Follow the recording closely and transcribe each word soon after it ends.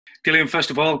Dillian, first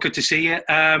of all, good to see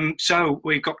you. So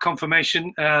we've got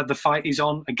confirmation the fight is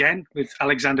on again with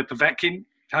Alexander Povetkin.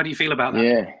 How do you feel about that?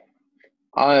 Yeah,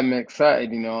 I'm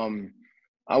excited.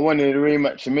 I wanted a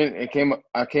rematch the minute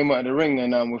I came out of the ring,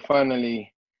 and we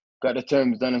finally got the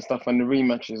terms done and stuff. And the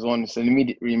rematch is on. It's an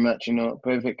immediate rematch.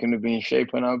 Povetkin will be in shape,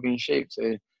 and I'll be in shape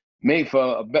to make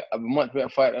for a much better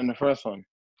fight than the first one.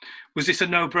 Was this a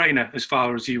no-brainer as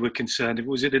far as you were concerned?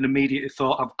 Was it an immediate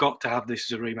thought, I've got to have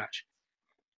this as a rematch?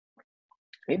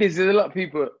 It is. There's a lot of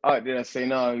people out there that say,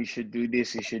 no, you should do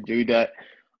this, you should do that.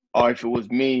 Or if it was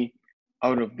me, I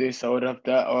would have this, I would have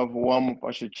that, or have a warm-up,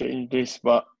 I should change this.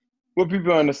 But what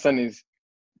people understand is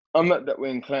I'm not that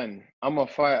way inclined. I'm a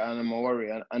fighter and I'm a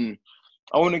warrior. And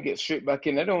I want to get straight back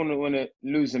in. I don't want to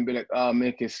lose and be like,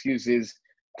 make excuses,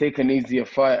 take an easier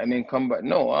fight and then come back.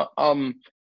 No,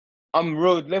 I'm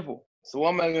road level. So why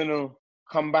am I going to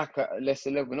come back at a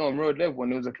lesser level? No, I'm road level.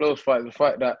 And it was a close fight. It was a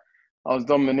fight that I was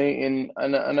dominating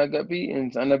and I got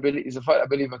beaten. And it's a fight I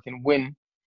believe I can win.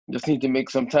 Just need to make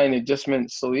some tiny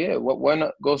adjustments. So yeah, why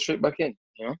not go straight back in?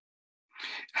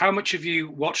 How much have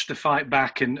you watched the fight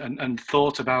back and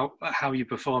thought about how you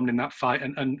performed in that fight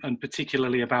and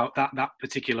particularly about that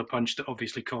particular punch that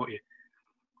obviously caught you?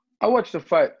 I watched the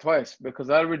fight twice because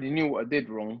I already knew what I did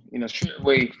wrong. Straight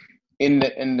away in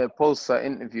the post-fight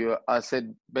interview, I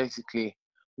said basically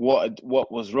what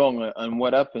was wrong and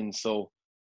what happened. So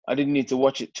I didn't need to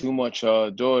watch it too much or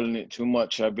dwell on it too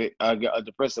much. I get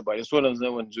depressed about it. It's one of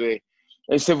those ones where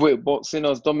in heavyweight boxing, I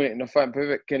was dominating the fight.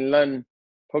 Povetkin can land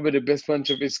probably the best punch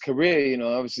of his career.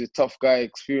 Obviously a tough guy,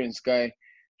 experienced guy,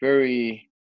 very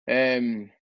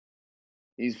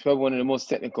he's probably one of the most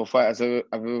technical fighters I've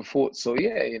ever fought. So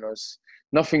yeah, it's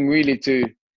nothing really to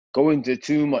go into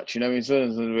too much. It's one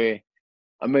of those where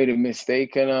I made a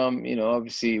mistake, and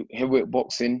obviously heavyweight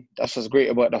boxing. That's what's great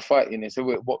about the fight. It's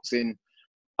heavyweight boxing.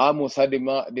 I almost had him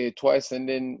out there twice, and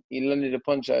then he landed a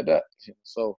punch like that.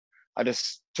 So I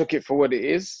just took it for what it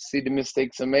is, see the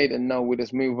mistakes I made, and now we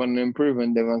just move on and improve,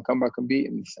 and then come back and beat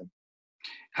him.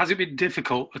 Has it been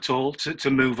difficult at all to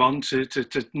move on, to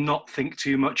not think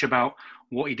too much about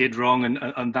what he did wrong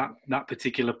and that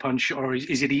particular punch? Or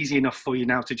is it easy enough for you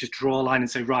now to just draw a line and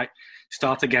say, right,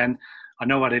 start again. I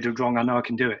know what I did wrong. I know I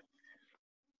can do it.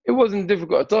 It wasn't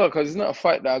difficult at all because it's not a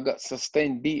fight that I got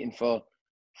sustained beating for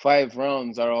 5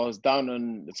 rounds or I was down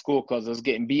on the score because I was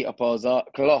getting beat up. I was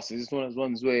colossal. It's one of those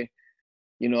ones where,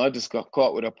 I just got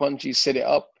caught with a punch. He set it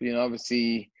up.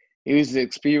 Obviously he was the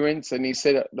experience and he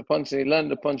set the punch and he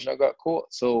landed the punch and I got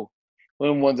caught. So one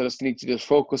of the ones I just need to just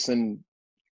focus and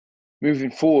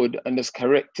moving forward and just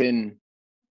correcting,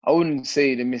 I wouldn't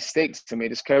say the mistakes I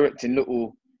made, just correcting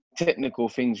little technical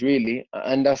things really.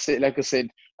 And that's it. Like I said,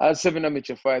 I had 7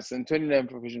 amateur fights and 29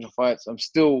 professional fights. I'm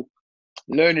still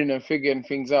learning and figuring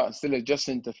things out and still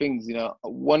adjusting to things.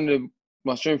 One of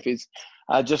my strengths is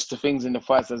I adjust to things in the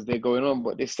fights as they're going on,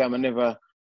 but this time I never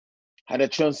had a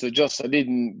chance to adjust. I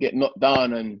didn't get knocked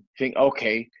down and think,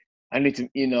 okay, I need to,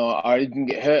 I didn't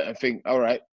get hurt and think, all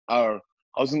right, I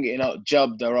wasn't getting out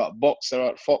jabbed or out boxed or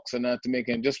out foxed and I had to make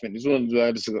an adjustment. This one where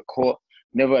I just got caught,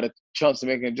 never had a chance to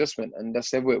make an adjustment, and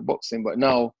that's heavyweight boxing. But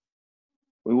now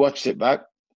we watched it back,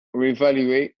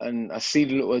 reevaluate, and I see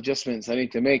the little adjustments I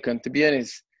need to make. And to be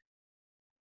honest,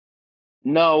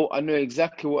 now I know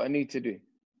exactly what I need to do.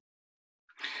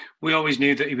 We always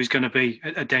knew that he was going to be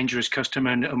a dangerous customer,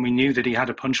 and we knew that he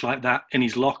had a punch like that in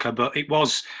his locker, but it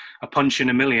was a punch in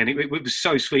a million. It was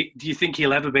so sweet. Do you think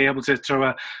he'll ever be able to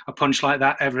throw a punch like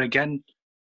that ever again?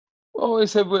 Well,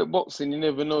 it's heavyweight boxing. You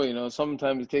never know.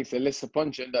 Sometimes it takes a lesser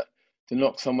punch and that to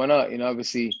knock someone out.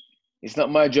 Obviously, it's not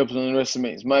my job to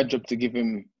underestimate. It's my job to give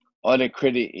him all the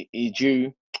credit he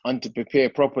due and to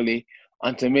prepare properly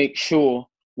and to make sure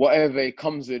whatever he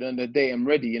comes with on the day, I'm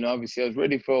ready. Obviously, I was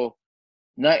ready for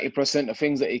 90% of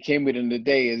things that he came with in the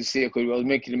day. As you see, I was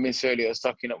making a miss earlier. I was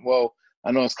tucking up well,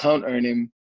 and I was countering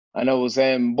him, and I was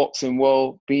boxing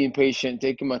well, being patient,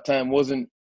 taking my time, wasn't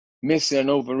missing and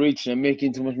overreaching and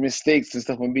making too much mistakes and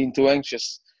stuff and being too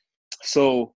anxious.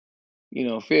 So,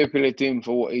 fair play to him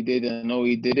for what he did, and I know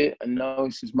he did it. And now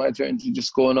it's just my turn to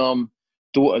just go and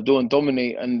do what I do and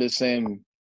dominate. And the same,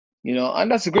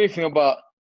 and that's the great thing about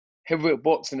heavyweight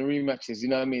boxing and rematches. You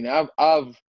know what I mean?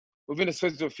 I've within the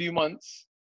space of a few months,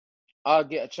 I'll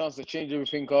get a chance to change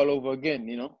everything all over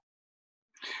again.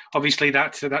 Obviously,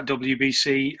 that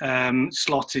WBC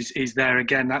slot is there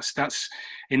again. That's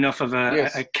enough of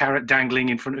a carrot dangling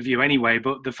in front of you anyway.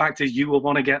 But the fact is, you will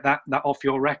want to get that off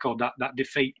your record. That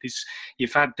defeat is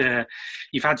you've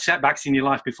had setbacks in your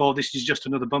life before. This is just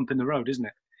another bump in the road, isn't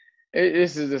it?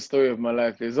 This is the story of my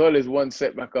life. There's always one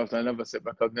setback after another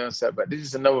setback after another setback. This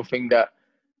is another thing that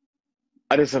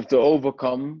I just have to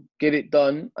overcome, get it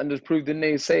done, and just prove the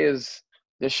naysayers.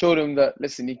 Just show them that,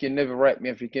 listen, you can never write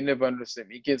me off, you can never understand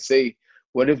me. You can say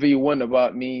whatever you want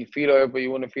about me, feel however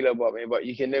you want to feel about me, but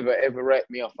you can never ever write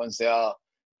me off and say,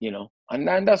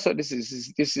 and that's what this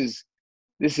is. This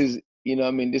is, you know what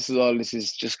I mean? This is all this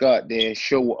is. Just go out there,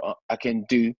 show what I can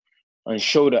do, and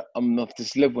show that I'm of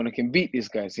this level and I can beat these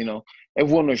guys, you know.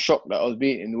 Everyone was shocked that I was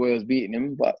beating the way I was beating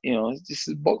him, but, you know, this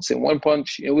is boxing, one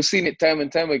punch. You know, we've seen it time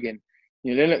and time again.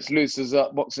 You know, Lennox Lewis was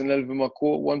up boxing Elvin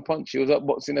McCourt, one punch. He was up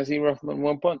boxing Asim Rahman,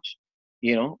 one punch.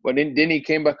 You know, but then he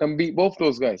came back and beat both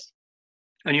those guys.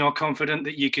 And you're confident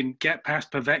that you can get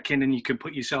past Povetkin and you can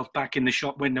put yourself back in the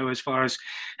shop window as far as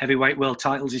heavyweight world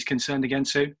titles is concerned again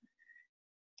soon?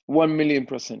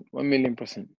 1,000,000%.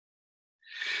 1,000,000%.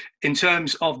 In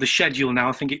terms of the schedule now,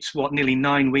 I think it's nearly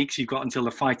 9 weeks you've got until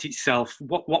the fight itself.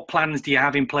 What plans do you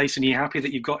have in place, and are you happy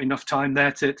that you've got enough time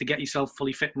there to get yourself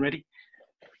fully fit and ready?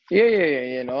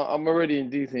 Yeah. No, I'm already in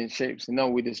decent shape, so now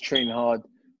we just train hard.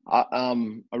 I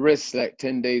rest like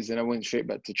 10 days and I went straight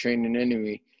back to training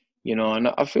anyway, you know, and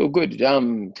I feel good.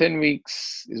 10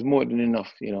 weeks is more than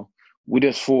enough, you know. We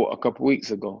just fought a couple of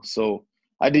weeks ago, so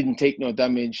I didn't take no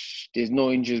damage. There's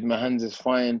no injuries. My hands is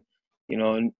fine. You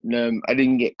know, I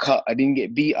didn't get cut. I didn't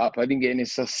get beat up. I didn't get any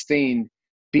sustained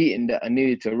beating that I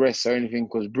needed to rest or anything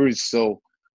because bruised. So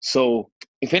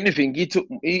if anything, he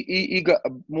got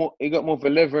more of a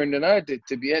lever in than I did,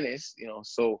 to be honest. You know,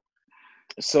 so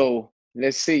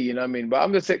let's see. You know what I mean? But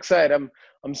I'm just excited.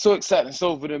 I'm so excited and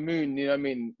so over the moon. You know what I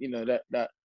mean? You know that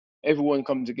everyone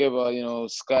come together. You know,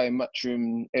 Sky,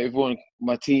 Matchroom, everyone,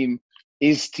 my team,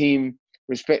 his team.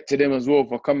 Respect to them as well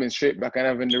for coming straight back and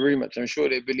having the rematch. I'm sure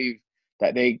they believe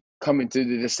that they coming to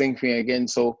do the same thing again.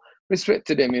 So respect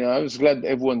to them, you know. I was glad that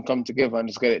everyone come together and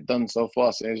just get it done so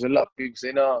fast. And there's a lot of people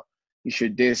saying, "Oh, you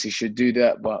should this, you should do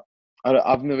that," but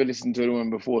I've never listened to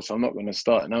anyone before, so I'm not going to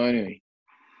start now anyway.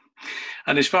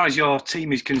 And as far as your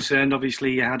team is concerned,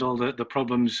 obviously you had all the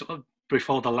problems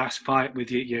before the last fight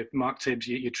with your Mark Tibbs,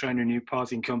 your trainer, new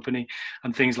parting company,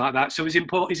 and things like that. So is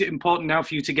it important now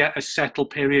for you to get a settled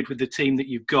period with the team that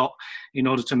you've got in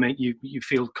order to make you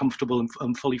feel comfortable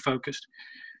and fully focused?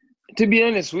 To be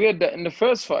honest, we had that in the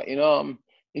first fight. You know,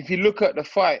 if you look at the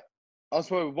fight, I was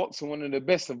probably boxing one of the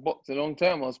best I've boxed in a long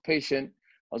time. I was patient.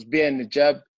 I was behind the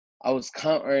jab. I was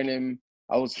countering him.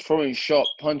 I was throwing sharp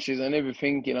punches and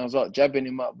everything. You know, I was out jabbing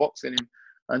him, out boxing him,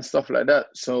 and stuff like that.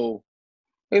 So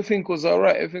everything was all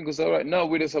right. Everything was all right. Now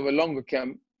we just have a longer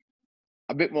camp,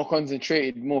 a bit more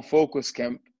concentrated, more focused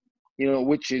camp, you know,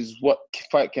 which is what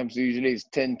fight camps usually is,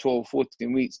 10, 12,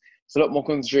 14 weeks. It's a lot more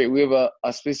concentrated. We have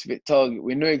a specific target.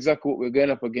 We know exactly what we're going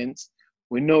up against.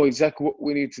 We know exactly what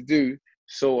we need to do.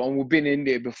 So, and we've been in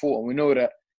there before, and we know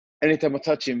that anytime I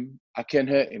touch him, I can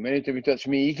hurt him. Anytime he touch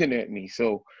me, he can hurt me.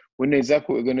 So we know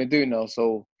exactly what we're going to do now.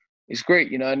 So it's great,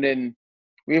 you know, and then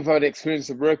we've had the experience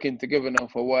of working together now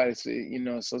for a while, so, you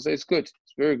know, so it's good.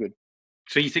 It's very good.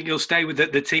 So you think you'll stay with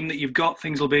the team that you've got?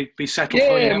 Things will be settled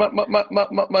for you now?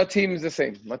 My team is the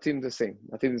same. My team's the same.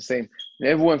 And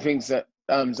everyone thinks that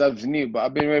Zab's new, but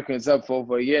I've been working with Zab for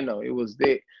over a year now.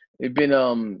 They've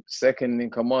been second in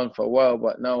command for a while,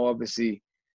 but now obviously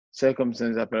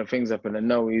circumstances happen and things happen, and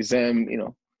now he's you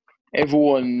know,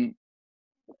 everyone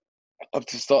have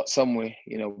to start somewhere,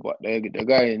 you know, but the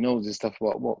guy knows his stuff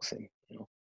about boxing, you know.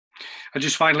 And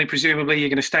just finally, presumably you're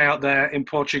going to stay out there in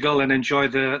Portugal and enjoy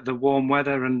the warm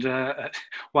weather, and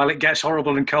while it gets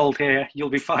horrible and cold here, you'll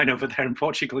be fine over there in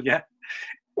Portugal, yeah?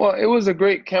 Well, it was a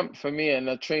great camp for me, and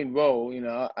I trained well. You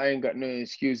know, I ain't got no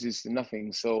excuses to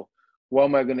nothing. So why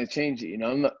am I going to change it? You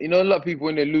know, I'm not, you know, a lot of people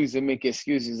when they lose, they make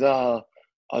excuses. I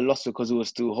lost because it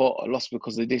was too hot. I lost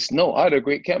because of this. No, I had a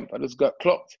great camp. I just got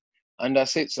clocked, and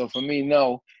that's it. So for me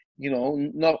now, you know,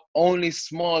 not only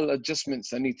small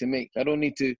adjustments I need to make. I don't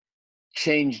need to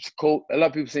change the coach. A lot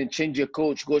of people saying change your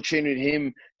coach, go train with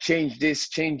him, change this,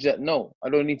 change that. No, I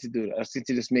don't need to do that. I need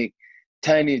to just make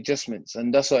tiny adjustments,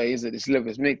 and that's what it is at this level.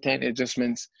 Is make tiny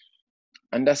adjustments,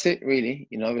 and that's it really.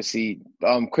 You know, obviously,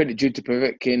 credit due to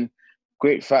Povetkin,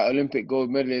 great fight, Olympic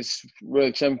gold medalist,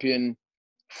 world champion,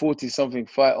 40-something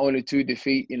fight, only 2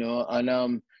 defeat. You know,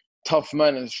 and tough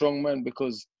man and strong man,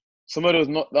 because some of those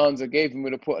knockdowns I gave him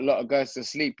would have put a lot of guys to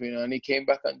sleep. You know, and he came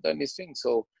back and done his thing.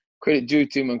 So credit due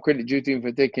to him, and credit due to him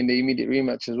for taking the immediate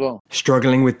rematch as well.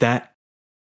 Struggling with debt,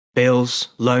 bills,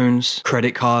 loans,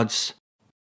 credit cards.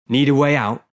 Need a way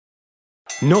out?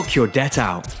 Knock your debt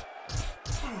out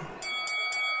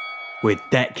with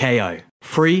Debt KO.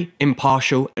 Free,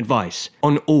 impartial advice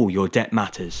on all your debt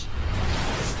matters.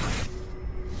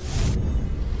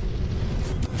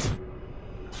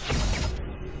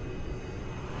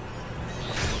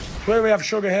 So here we have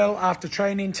Sugar Hill after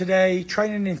training today,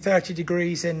 training in 30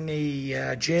 degrees in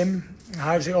the gym.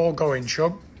 How's it all going,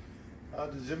 Shug?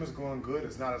 The gym is going good.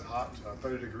 It's not as hot,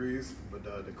 30 degrees, but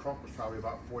the crunk was probably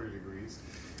about 40 degrees.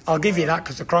 I'll give you that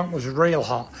because the crunk was real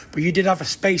hot. But you did have a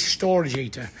space storage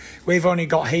heater. We've only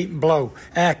got heat and blow,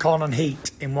 aircon and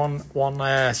heat in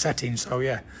one setting, so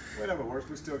yeah. Whatever works,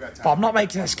 we still got time. But I'm not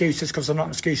making excuses because I'm not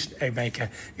an excuse maker.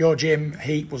 Your gym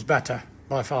heat was better,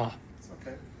 by far. It's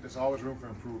okay. There's always room for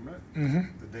improvement.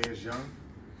 The day is young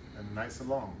and the nights are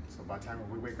long. So by the time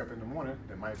we wake up in the morning,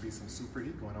 there might be some super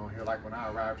heat going on here, like when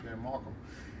I arrived here in Markham.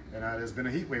 And there's been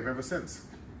a heat wave ever since.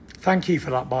 Thank you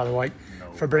for that, by the way,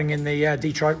 for bringing the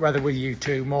Detroit weather with you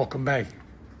to Morecambe Bay.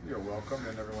 You're welcome,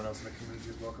 and everyone else in the community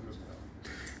is welcome as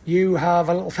well. You have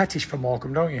a little fetish for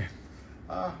Morecambe, don't you?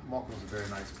 Morecambe's a very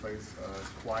nice place. It's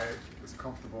quiet, it's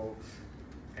comfortable,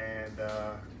 and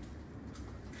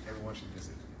everyone should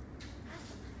visit.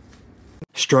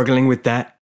 Struggling with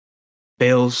debt?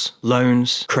 Bills,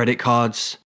 loans, credit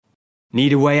cards?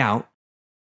 Need a way out?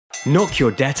 Knock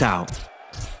your debt out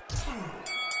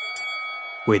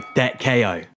with Debt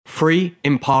KO. Free,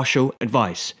 impartial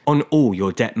advice on all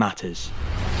your debt matters.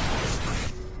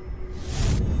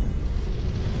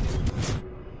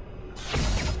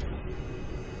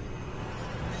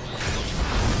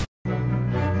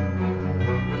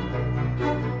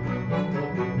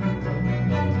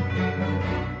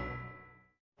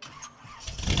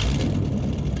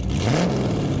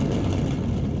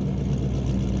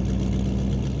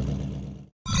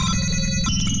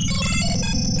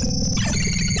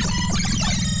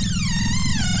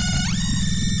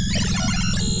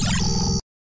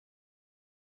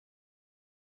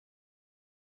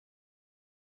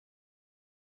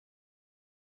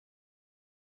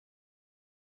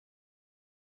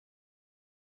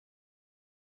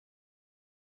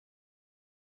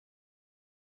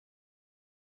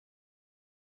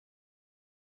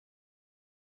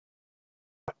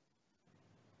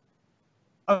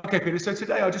 Okay, Peter. So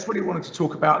today I just really wanted to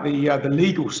talk about the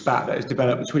legal spat that has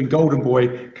developed between Golden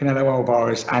Boy, Canelo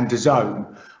Alvarez, and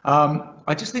DAZN.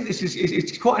 I just think this is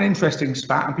it's quite an interesting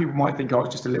spat, and people might think, oh,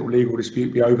 it's just a little legal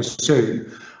dispute, be over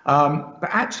soon. But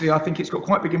actually, I think it's got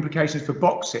quite big implications for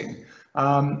boxing,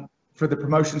 for the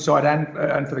promotion side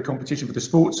and for the competition, for the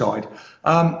sports side.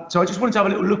 So I just wanted to have a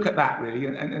little look at that really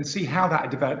and see how that had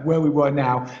developed, where we were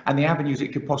now, and the avenues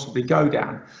it could possibly go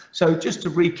down. So just to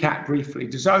recap briefly,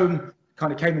 DAZN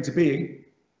kind of came into being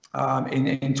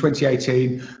in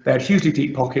 2018. They had hugely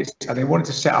deep pockets and they wanted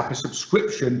to set up a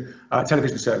subscription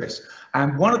television service.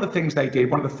 And one of the things they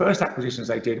did, one of the first acquisitions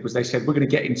they did, was they said, we're going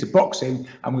to get into boxing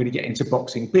and we're going to get into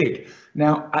boxing big.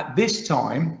 Now, at this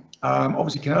time,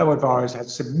 obviously Canelo Alvarez had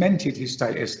cemented his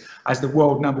status as the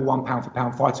world #1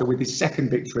 pound-for-pound fighter with his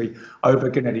second victory over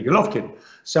Gennady Golovkin.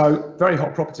 So very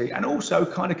hot property. And also,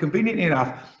 kind of conveniently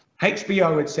enough,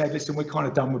 HBO had said, listen, we're kind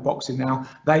of done with boxing now.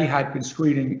 They had been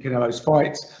screening Canelo's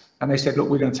fights and they said, look,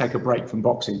 we're going to take a break from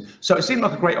boxing. So it seemed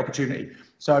like a great opportunity.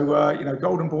 So, you know,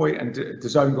 Golden Boy and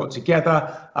DAZN got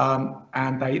together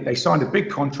and they signed a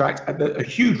big contract, a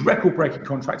huge record-breaking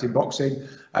contract in boxing.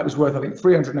 It was worth, I think,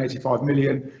 385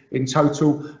 million in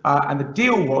total. And the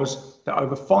deal was that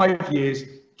over 5 years,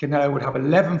 Canelo would have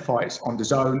 11 fights on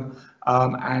DAZN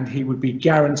and he would be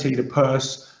guaranteed a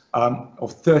purse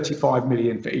of 35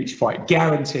 million for each fight,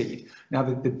 guaranteed. Now,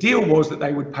 the deal was that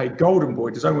they would pay Golden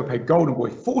Boy, DAZN would pay Golden Boy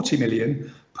 40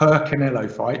 million per Canelo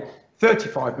fight.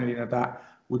 35 million of that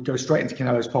would go straight into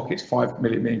Canelo's pockets, 5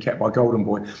 million being kept by Golden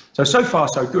Boy. So far,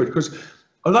 so good, because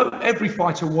although every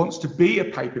fighter wants to be a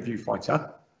pay-per-view fighter,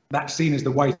 that's seen as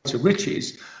the way to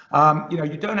riches. You know,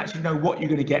 you don't actually know what you're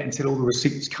going to get until all the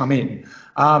receipts come in.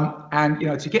 And, you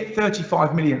know, to get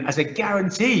 35 million as a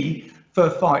guarantee per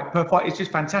fight is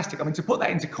just fantastic. I mean, to put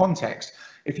that into context,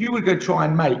 if you were going to try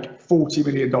and make $40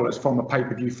 million from a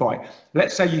pay-per-view fight,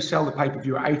 let's say you sell the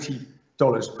pay-per-view at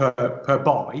 $80 per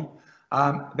buy,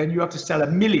 then you have to sell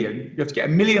 1 million, you have to get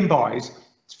 1 million buys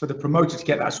for the promoter to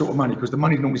get that sort of money, because the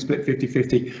money is normally split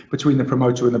 50-50 between the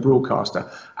promoter and the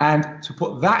broadcaster. And to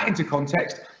put that into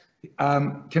context,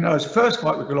 Canelo's first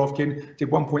fight with Golovkin did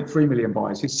 1.3 million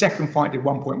buys. His second fight did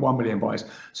 1.1 million buys.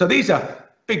 So these are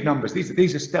big numbers.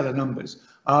 These are stellar numbers.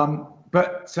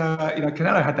 But you know,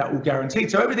 Canelo had that all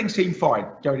guaranteed, so everything seemed fine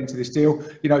going into this deal.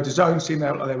 You know, DAZN seemed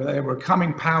like they were a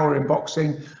coming power in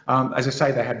boxing. As I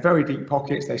say, they had very deep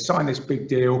pockets. They signed this big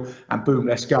deal, and boom,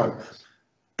 let's go.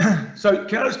 So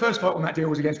Canelo's first fight on that deal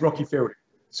was against Rocky Fielding.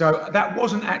 So that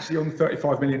wasn't actually on the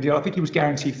 35 million deal. I think he was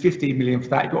guaranteed 15 million for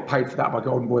that. He got paid for that by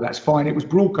Golden Boy. That's fine. It was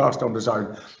broadcast on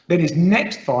DAZN. Then his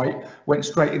next fight went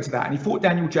straight into that, and he fought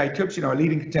Daniel Jacobs, a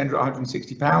leading contender at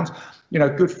 160 pounds.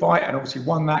 Good fight, and obviously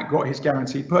won that. Got his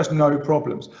guaranteed purse, no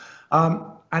problems.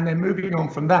 And then moving on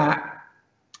from that,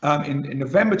 in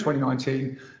November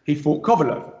 2019, he fought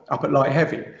Kovalev up at light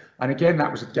heavy, and again that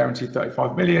was a guaranteed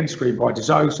 35 million, screened by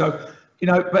DAZN. So.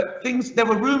 But there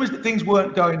were rumours that things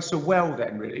weren't going so well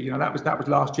then, really. That was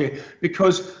last year,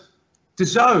 because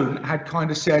DAZN had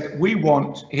kind of said, we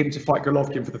want him to fight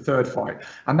Golovkin for the third fight.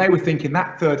 And they were thinking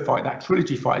that third fight, that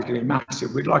trilogy fight, is going to be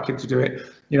massive. We'd like him to do it,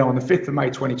 on the 5th of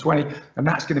May 2020. And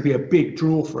that's going to be a big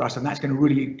draw for us. And that's going to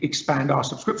really expand our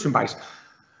subscription base.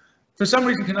 For some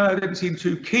reason, Canelo didn't seem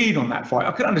too keen on that fight.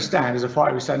 I could understand as a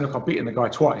fighter who's saying, look, I've beaten the guy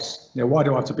twice. Why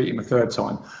do I have to beat him a third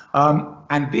time?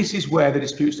 And this is where the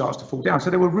dispute starts to fall down. So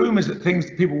there were rumours that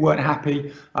people weren't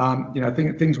happy,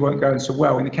 things weren't going so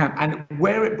well in the camp. And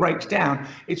where it breaks down,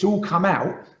 it's all come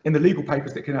out in the legal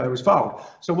papers that Canelo has filed.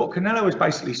 So what Canelo has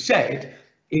basically said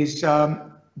is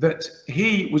that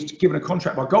he was given a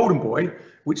contract by Golden Boy,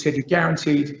 which said you're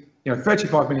guaranteed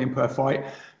 35 million per fight.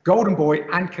 Golden Boy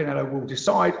and Canelo will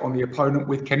decide on the opponent,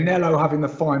 with Canelo having the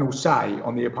final say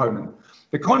on the opponent.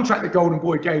 The contract that Golden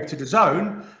Boy gave to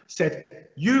DAZN said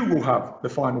you will have the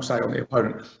final say on the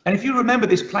opponent. And if you remember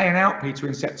this playing out, Peter,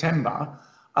 in September,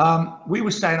 we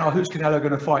were saying, who's Canelo going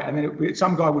to fight? And then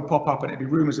some guy would pop up and it'd be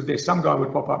rumours of this. Some guy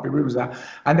would pop up, be rumours of that.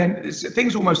 And then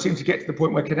things almost seemed to get to the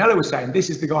point where Canelo was saying,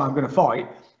 this is the guy I'm going to fight.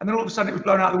 And then all of a sudden it was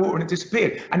blown out of the water and it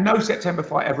disappeared. And no September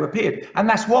fight ever appeared. And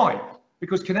that's why.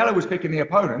 Because Canelo was picking the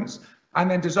opponents, and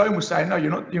then DAZN was saying, no,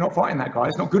 you're not fighting that guy.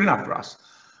 It's not good enough for us.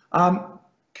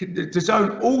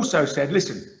 DAZN also said,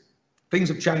 listen, things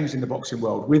have changed in the boxing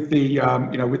world with the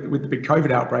with the big COVID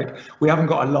outbreak. We haven't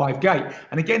got a live gate.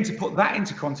 And again, to put that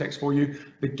into context for you,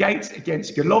 the gates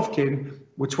against Golovkin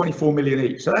were 24 million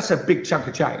each. So that's a big chunk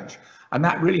of change, and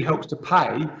that really helps to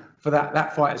pay for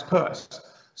that fighter's purse.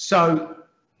 So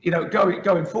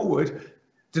going forward,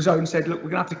 DAZN said, look, we're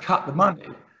going to have to cut the money.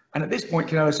 And at this point,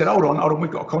 Canelo said, hold on,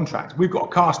 we've got a contract. We've got a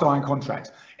cast iron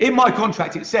contract. In my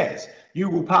contract, it says you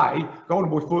will pay Golden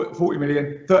Boy 40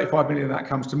 million, 35 million, that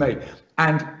comes to me.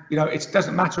 And, it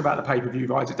doesn't matter about the pay-per-view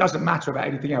rights. It doesn't matter about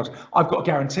anything else. I've got a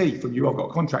guarantee from you. I've got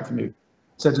a contract from you.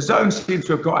 So DAZN seems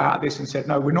to have got out of this and said,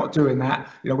 no, we're not doing that.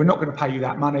 We're not going to pay you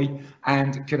that money.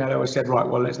 And Canelo has said, right,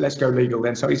 well, let's go legal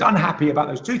then. So he's unhappy about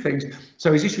those two things.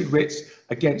 So he's issued writs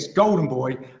against Golden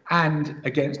Boy and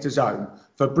against DAZN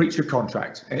for breach of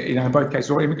contract, in both cases,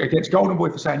 or against Golden Boy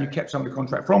for saying you kept some of the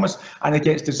contract from us, and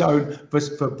against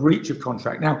DAZN for breach of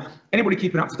contract. Now, anybody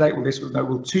keeping up to date with this will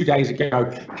know, 2 days ago,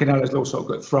 Canelo's law sort of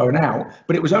got thrown out,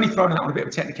 but it was only thrown out on a bit of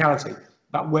a technicality,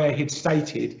 but where he'd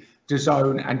stated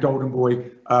DAZN and Golden Boy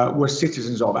were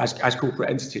citizens of as corporate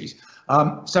entities.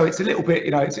 So it's a little bit,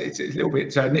 it's a little bit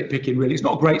nitpicking, really. It's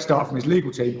not a great start from his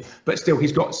legal team, but still,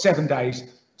 he's got 7 days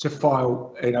to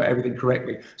file, everything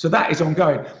correctly. So that is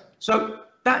ongoing. So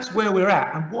that's where we're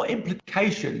at. And what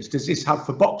implications does this have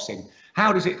for boxing?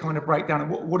 How does it kind of break down, and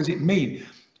what does it mean?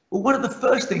 Well, one of the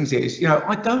first things is,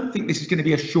 I don't think this is going to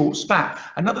be a short spat.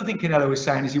 Another thing Canelo is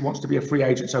saying is he wants to be a free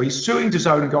agent. So he's suing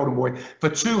DAZN and Golden Boy for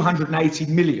 280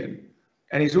 million,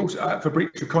 and he's also for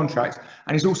breach of contract.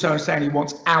 And he's also saying he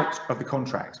wants out of the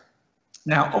contract.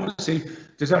 Now, obviously,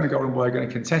 DAZN and Golden Boy are going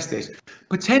to contest this.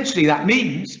 Potentially, that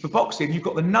means for boxing, you've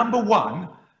got the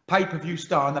 #1 pay-per-view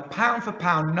star and the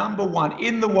pound-for-pound #1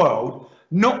 in the world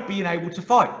not being able to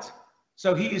fight.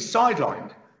 So he is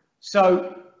sidelined.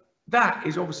 So that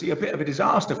is obviously a bit of a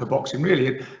disaster for boxing,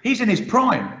 really. He's in his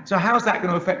prime. So how's that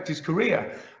going to affect his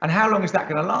career? And how long is that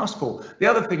going to last for? The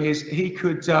other thing is he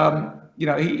could,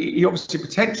 he obviously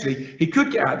potentially, he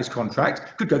could get out of this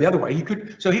contract, could go the other way. He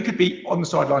could be on the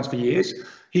sidelines for years.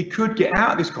 He could get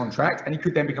out of this contract and he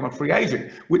could then become a free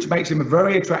agent, which makes him a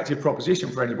very attractive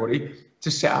proposition for anybody to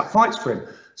set up fights for him.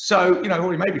 So, he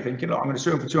may be thinking, look, I'm going to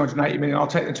sue him for 280 million. I'll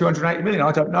take the 280 million.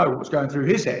 I don't know what's going through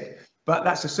his head. But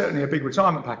that's certainly a big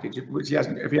retirement package, which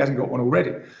if he hasn't got one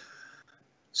already.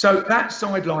 So that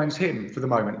sidelines him for the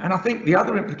moment. And I think the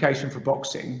other implication for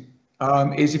boxing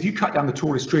is if you cut down the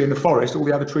tallest tree in the forest, all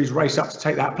the other trees race up to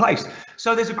take that place.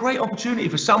 So there's a great opportunity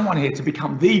for someone here to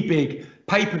become the big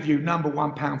pay-per-view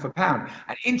 #1 pound for pound.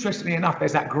 And interestingly enough,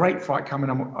 there's that great fight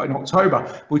coming in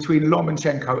October between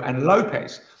Lomachenko and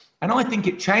Lopez. And I think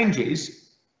it changes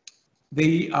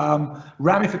the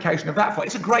ramification of that fight.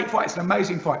 It's a great fight. It's an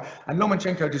amazing fight. And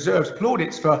Lomachenko deserves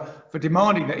plaudits for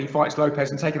demanding that he fights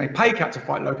Lopez and taking a pay cut to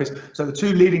fight Lopez. So the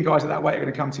two leading guys at that weight are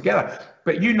going to come together.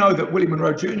 But you know that Willie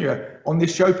Monroe Jr. on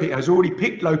this show, Pete, has already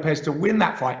picked Lopez to win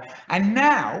that fight. And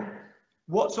now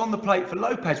what's on the plate for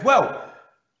Lopez? Well,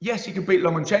 yes, he could beat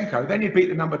Lomachenko. Then he'd beat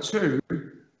the number 2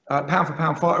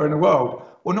 pound-for-pound fighter in the world.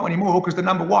 Well, not anymore, because the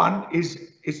number 1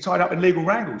 is tied up in legal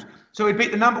wrangles. So he'd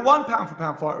beat the number 1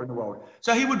 pound-for-pound fighter in the world.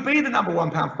 So he would be the number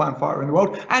 1 pound-for-pound fighter in the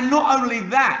world. And not only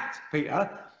that, Peter,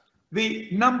 the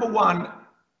number 1,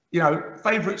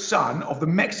 favourite son of the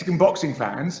Mexican boxing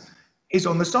fans is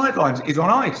on the sidelines, is on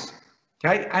ice.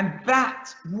 Okay, and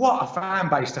what a fan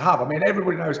base to have. I mean,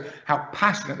 everybody knows how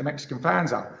passionate the Mexican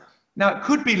fans are. Now, it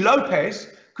could be Lopez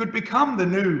could become the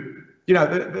new,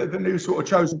 the new sort of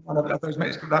chosen one of that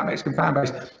Mexican fan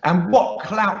base. And what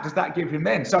clout does that give him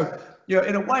then? So,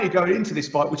 in a way, going into this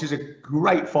fight, which is a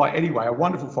great fight anyway, a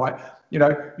wonderful fight,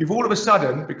 you've all of a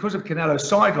sudden, because of Canelo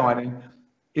sidelining,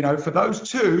 for those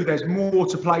two, there's more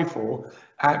to play for,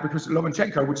 because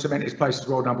Lomachenko would cement his place as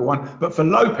world number 1. But for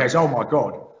Lopez, oh my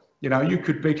God. You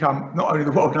could become not only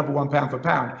the world number 1 pound for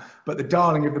pound, but the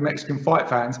darling of the Mexican fight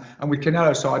fans. And with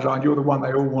Canelo sidelined, you're the one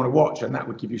they all want to watch, and that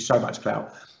would give you so much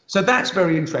clout. So that's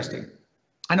very interesting.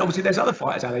 And obviously, there's other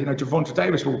fighters out there. Gervonta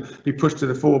Davis will be pushed to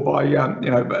the fore by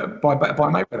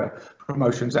Mayweather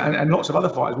promotions, and lots of other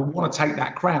fighters will want to take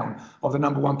that crown of the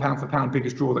number 1 pound for pound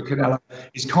biggest draw that Canelo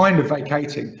is kind of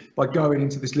vacating by going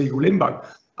into this legal limbo.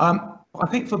 I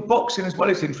think for boxing as well,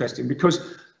 it's interesting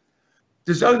because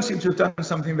DAZN seem to have done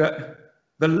something that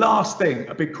the last thing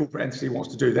a big corporate entity wants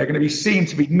to do. They're going to be seen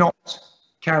to be not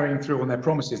carrying through on their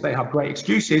promises. They have great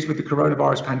excuses with the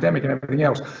coronavirus pandemic and everything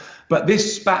else. But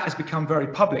this spat has become very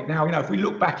public. Now, if we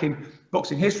look back in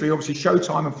boxing history, obviously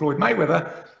Showtime and Floyd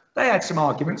Mayweather, they had some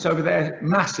arguments over their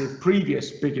massive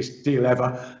previous biggest deal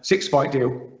ever, 6-fight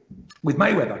deal with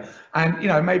Mayweather. And,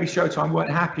 maybe Showtime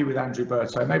weren't happy with Andrew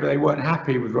Berto. Maybe they weren't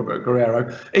happy with Robert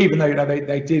Guerrero, even though,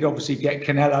 they did obviously get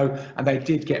Canelo and they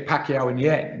did get Pacquiao in the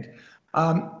end.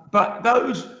 But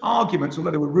those arguments,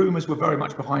 although there were rumours, were very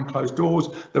much behind closed doors.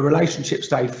 The relationship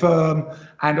stayed firm.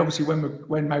 And obviously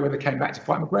when Mayweather came back to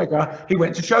fight McGregor, he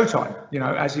went to Showtime,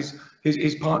 as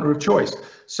his partner of choice.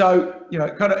 So,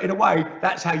 kind of in a way,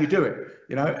 that's how you do it.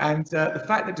 And the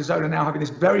fact that DAZN are now having this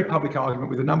very public argument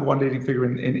with the number 1 leading figure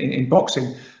in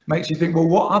boxing makes you think, well,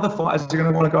 what other fighters are going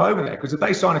to want to go over there? Because if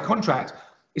they sign a contract,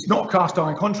 it's not a cast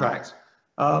iron contract.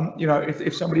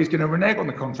 If somebody is going to renege on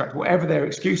the contract, whatever their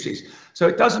excuses. So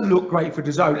it doesn't look great for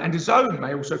DAZN. And DAZN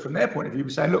may also, from their point of view,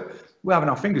 be saying, look, we're having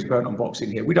our fingers burnt on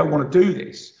boxing here. We don't want to do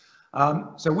this.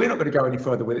 So we're not going to go any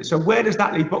further with it. So where does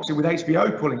that leave boxing with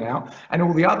HBO pulling out and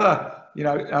all the other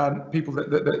people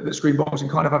that screen boxing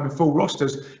kind of having full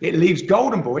rosters? It leaves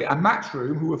Golden Boy and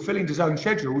Matchroom, who are filling DAZN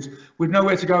schedules, with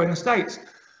nowhere to go in the States.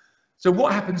 So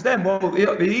what happens then? Well,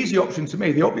 the easy option to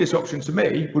me, the obvious option to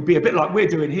me, would be a bit like we're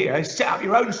doing here, is set up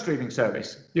your own streaming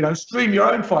service. Stream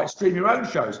your own fights, stream your own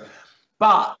shows.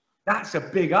 But that's a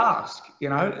big ask.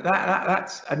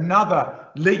 That's another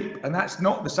leap, and that's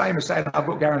not the same as saying I've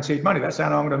got guaranteed money. That's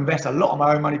saying I'm going to invest a lot of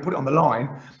my own money, put it on the line,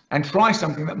 and try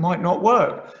something that might not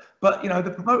work. But the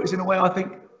promoters, in a way, I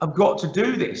think, have got to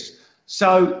do this.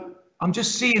 So I'm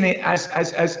just seeing it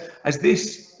as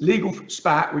this legal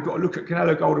spat. We've got to look at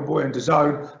Canelo, Golden Boy, and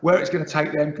DAZN, where it's going to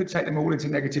take them. Could take them all into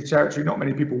negative territory. Not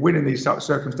many people win in these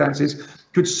circumstances.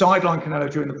 Could sideline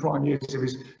Canelo during the prime years of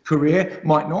his career.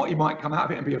 Might not. He might come out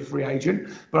of it and be a free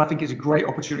agent. But I think it's a great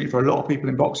opportunity for a lot of people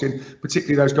in boxing,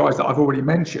 particularly those guys that I've already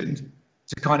mentioned,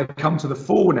 to kind of come to the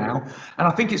fore now. And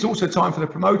I think it's also time for the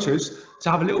promoters to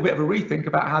have a little bit of a rethink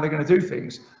about how they're going to do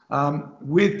things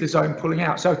with DAZN pulling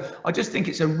out. So I just think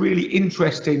it's a really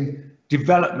interesting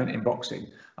development in boxing.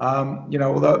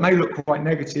 Although it may look quite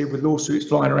negative with lawsuits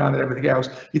flying around and everything else,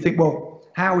 you think, well,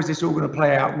 how is this all going to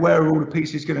play out? Where are all the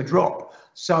pieces going to drop?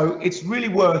 So it's really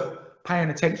worth paying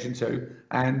attention to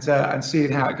and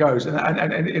seeing how it goes.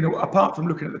 And apart from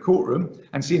looking at the courtroom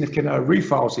and seeing if Canelo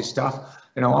refiles his stuff,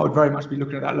 I would very much be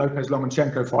looking at that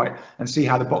Lopez-Lomachenko fight and see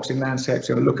how the boxing landscape's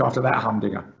going to look after that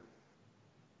humdinger.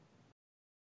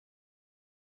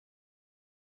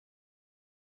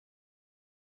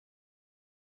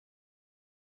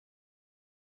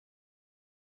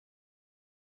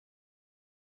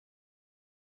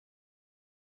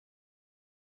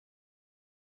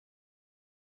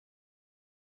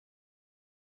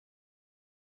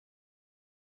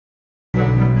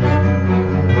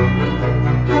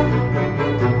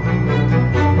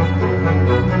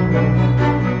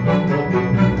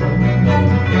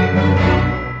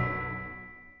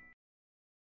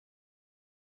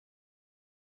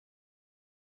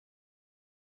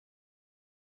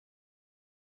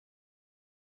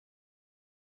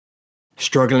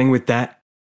 Struggling with debt,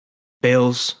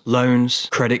 bills, loans,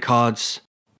 credit cards?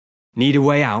 Need a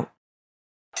way out?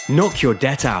 Knock your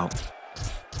debt out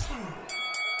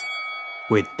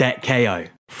with Debt KO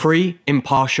Free,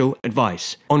 impartial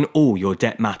advice on all your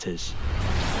debt matters.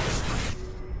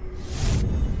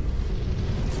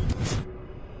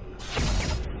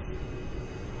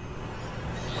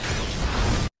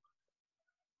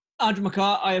 Andrew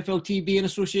McCart, IFL TV in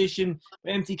association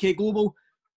with MTK Global.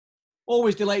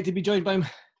 Always delighted to be joined by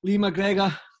Lee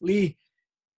McGregor. Lee,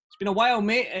 it's been a while,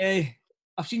 mate.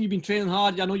 I've seen you've been training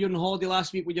hard. I know you're on holiday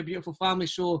last week with your beautiful family.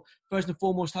 So first and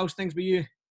foremost, how's things with you?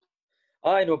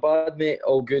 Aye, no bad, mate.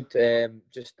 All good.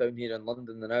 Just down here in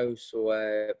London now.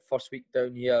 So first week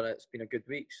down here, it's been a good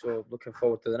week. So looking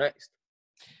forward to the next.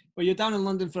 Well, you're down in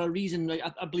London for a reason. Right?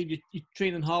 I believe you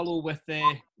train in Harlow with.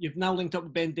 You've now linked up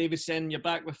with Ben Davison. You're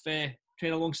back with training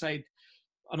alongside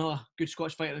another good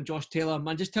Scottish fighter than Josh Taylor.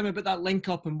 Man, just tell me about that link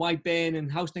up and why Ben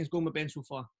and how's things going with Ben so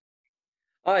far.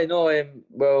 I know.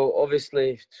 Well,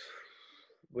 obviously,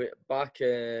 back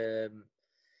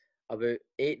about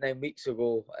 8-9 weeks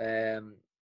ago, I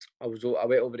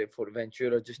went over to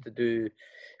Fuerteventura just to do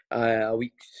a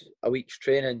week's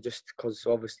training, just because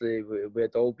obviously we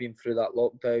had all been through that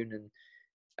lockdown and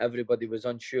everybody was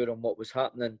unsure on what was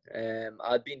happening.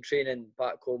 I'd been training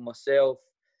back home myself,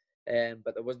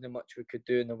 but there wasn't much we could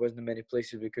do and there wasn't many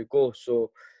places we could go.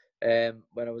 So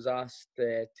when I was asked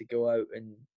to go out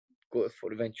and go to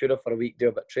Fuerteventura for a week, do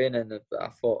a bit of training, I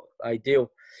thought ideal.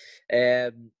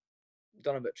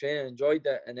 Done a bit of training, enjoyed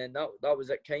it, and then that was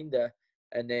it kinda.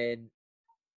 And then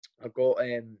I got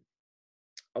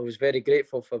I was very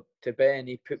grateful to Ben.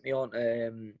 He put me on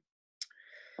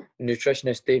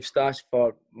nutritionist Dave Stash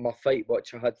for my fight,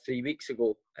 which I had 3 weeks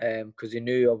ago, because he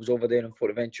knew I was over there in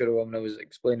Fuerteventura. When I was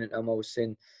explaining to him, I was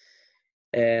saying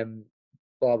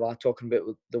blah blah, talking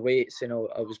about the weights, you know,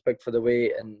 I was big for the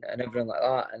weight and everything like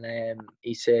that. And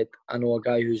he said, I know a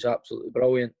guy who's absolutely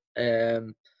brilliant.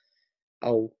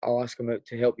 I'll ask him out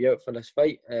to help you out for this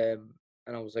fight. And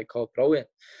I was like, oh, brilliant.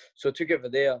 So I took it for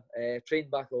there, trained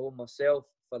back at home myself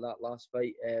for that last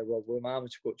fight, with my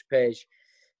amateur coach, Pej.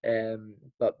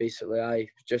 But basically,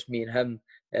 just me and him.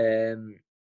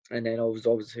 And then I was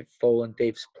obviously following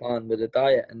Dave's plan with the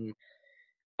diet. And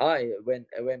it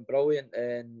went brilliant.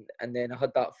 And then I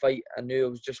had that fight. I knew I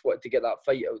was just wanted to get that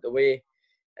fight out of the way,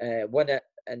 win it.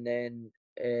 And then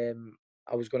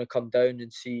I was going to come down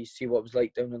and see what it was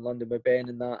like down in London with Ben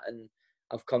and that. And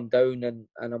I've come down and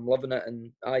I'm loving it.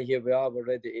 And here we are. We're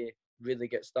ready to really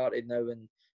get started now and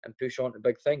push on to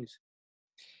big things.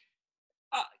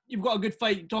 You've got a good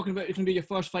fight. Talking about it's going to be your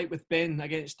first fight with Ben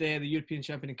against the European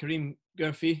champion Kareem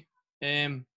Gurfi.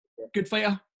 Good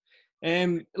fighter.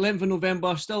 11th of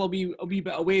November, still a wee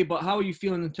bit away. But how are you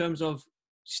feeling in terms of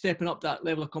stepping up that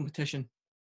level of competition?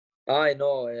 I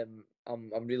know.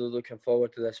 I'm really looking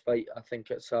forward to this fight. I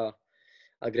think it's a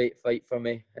great fight for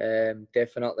me.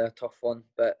 Definitely a tough one,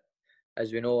 but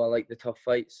as we know, I like the tough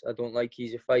fights. I don't like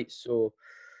easy fights, so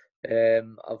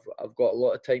I've got a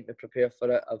lot of time to prepare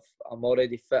for it. I'm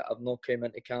already fit. I've not came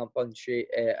into camp out of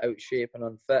shape and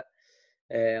unfit.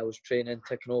 I was training,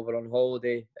 taking over on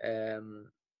holiday,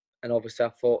 and obviously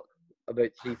I fought about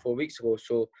 3-4 weeks ago,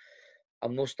 so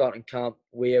I'm not starting camp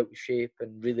way out of shape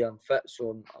and really unfit,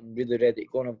 so I'm really ready to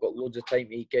go, and I've got loads of time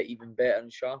to get even better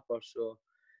and sharper. So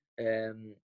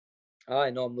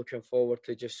I know I'm looking forward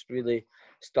to just really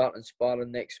starting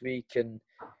sparring next week and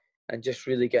just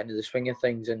really getting into the swing of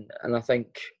things. And I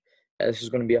think this is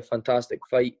going to be a fantastic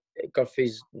fight.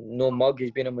 Gurfi's no mug. He's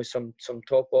been in with some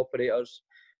top operators,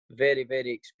 very,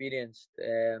 very experienced.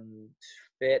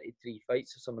 33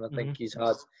 fights or something. I think he's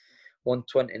had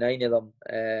 129 of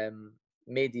them.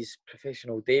 Made his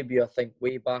professional debut, I think,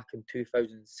 way back in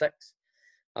 2006.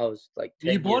 I was like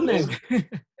 10 years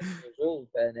old.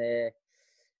 And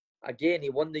again,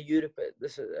 he won the Europe.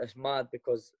 This is mad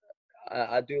because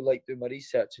I do like doing my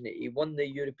research, and he won the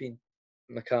European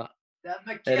McCart.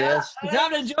 It is.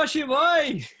 Damn it, Joshy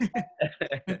boy!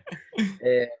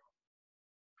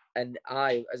 And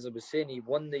as I was saying, he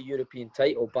won the European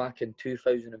title back in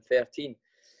 2013.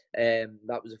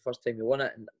 That was the first time he won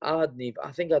it, and I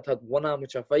think I'd had one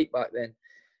amateur fight back then.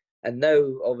 And now,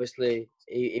 obviously,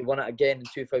 he won it again in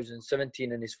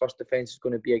 2017, and his first defence is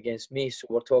going to be against me. So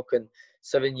we're talking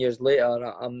 7 years later,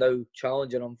 I'm now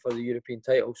challenging him for the European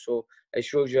title. So it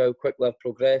shows you how quickly I've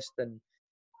progressed, and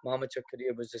my amateur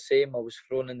career was the same. I was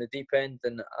thrown in the deep end,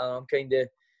 and I'm kind of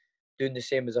doing the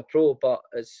same as a pro, but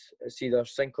it's either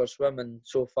sink or swim, and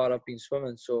so far I've been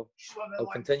swimming, so I'll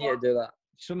continue to do that.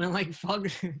 Swimming like fuck.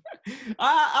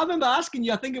 I remember asking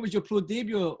you, I think it was your pro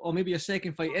debut or maybe your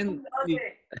second fight in. I need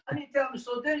to tell him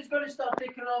so. Then he's going to start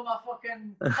taking all my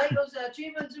fucking titles and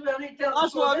achievements away. I need to tell him.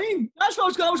 That's what I mean. That's what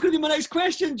I was going to do my next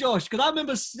question, Josh, because I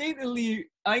remember saying to Lee,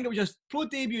 I think it was your pro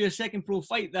debut, your second pro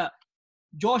fight, that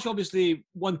Josh obviously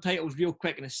won titles real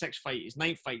quick in his 6th fight, his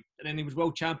 9th fight, and then he was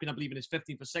world champion, I believe, in his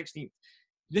 15th or 16th.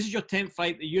 This is your 10th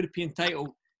fight, the European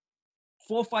title.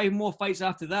 4 or 5 more fights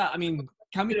after that. I mean,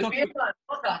 can we talk about...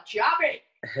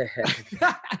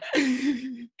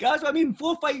 Guys, I mean,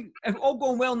 4 fights, if all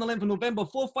going well in the 11th of November,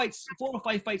 4 or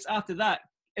 5 fights after that,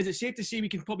 is it safe to say we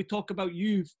can probably talk about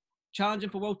you challenging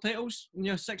for world titles in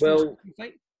your 16th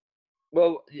fight?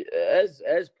 Well, it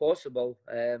is possible,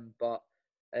 but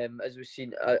as we've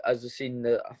seen, as I've seen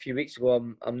a few weeks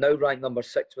ago, I'm now ranked number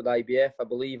 6 with IBF. I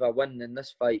believe I win in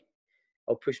this fight,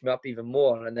 I'll push me up even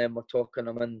more, and then we're talking.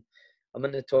 I'm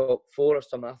in the top 4 or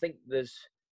something. I think there's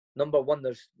number 1.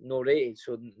 There's no rated,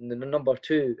 so the number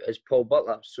 2 is Paul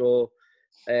Butler. So,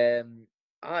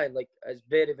 it's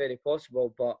very, very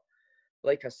possible. But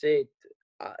like I said,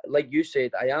 like you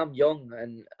said, I am young,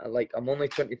 and I'm only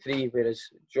 23, whereas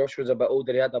Josh was a bit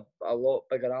older. He had a lot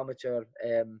bigger amateur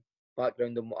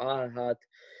background than what I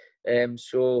had.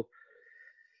 So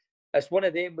it's one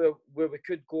of them where we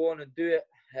could go on and do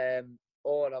it,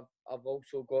 or I've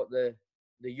also got the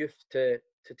youth to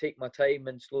take my time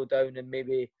and slow down and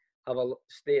maybe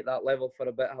stay at that level for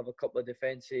a bit, have a couple of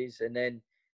defences, and then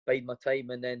bide my time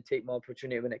and then take my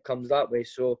opportunity when it comes that way.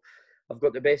 So I've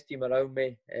got the best team around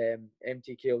me.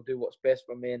 MTK will do what's best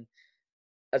for me, and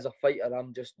as a fighter,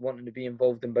 I'm just wanting to be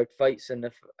involved in big fights. And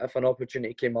if an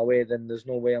opportunity came my way, then there's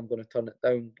no way I'm going to turn it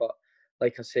down. But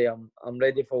like I say, I'm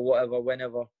ready for whatever,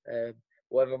 whenever,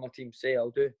 whatever my team say,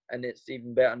 I'll do. And it's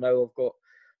even better now. I've got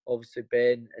obviously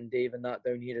Ben and Dave and that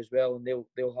down here as well, and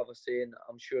they'll have a say, and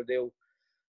I'm sure they'll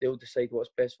decide what's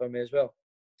best for me as well.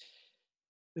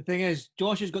 The thing is,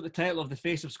 Josh has got the title of the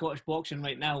face of Scottish boxing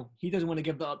right now. He doesn't want to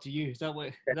give that up to you. Is that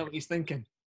what he's thinking?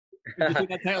 Would you take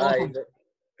that title off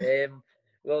him?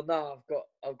 Well, no,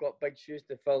 I've got big shoes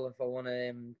to fill if I want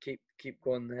to keep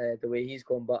going the way he's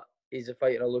going. But he's a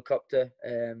fighter I look up to.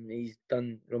 He's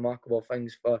done remarkable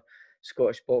things for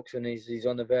Scottish boxing. He's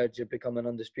on the verge of becoming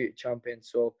undisputed champion.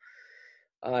 So,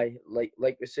 like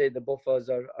we said, the both of us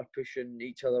are pushing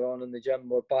each other on in the gym.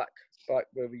 We're back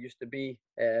where we used to be.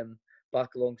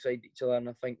 Back alongside each other, and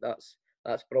I think that's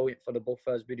brilliant for the both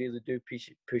of us. We really do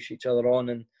push each other on,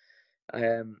 and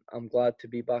I'm glad to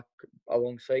be back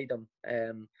alongside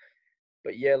him.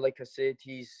 But yeah, like I said,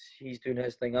 he's doing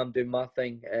his thing, I'm doing my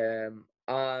thing.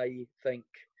 I think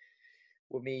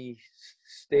with me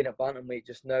staying at bantamweight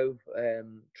just now,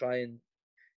 try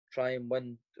and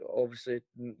win. Obviously,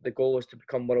 the goal is to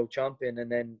become world champion, and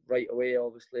then right away,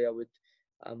 obviously, I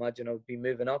imagine I would be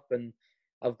moving up, and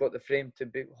I've got the frame to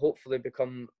hopefully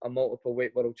become a multiple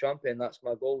weight world champion. That's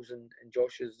my goals, and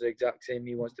Josh is the exact same.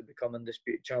 He wants to become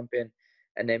undisputed champion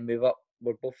and then move up.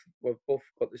 We've both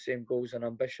got the same goals and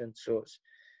ambitions, so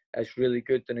it's really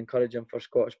good and encouraging for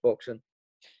Scottish boxing.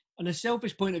 On a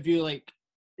selfish point of view, like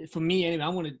for me anyway, I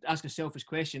want to ask a selfish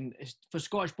question. It's for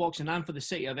Scottish boxing and for the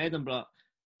city of Edinburgh.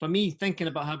 For me, thinking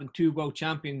about having 2 world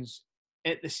champions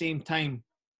at the same time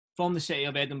from the city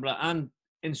of Edinburgh and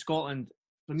in Scotland.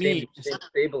 For me, same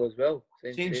stable as well.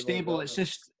 Same stable. It's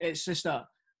just it's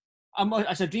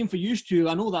a dream for you two.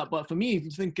 I know that, but for me,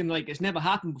 thinking like it's never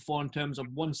happened before in terms of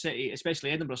one city,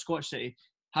 especially Edinburgh, Scottish city,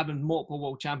 having multiple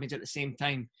world champions at the same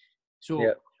time.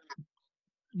 So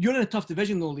you're in a tough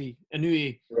division though, Lee.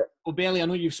 Anyway, O'Belly. I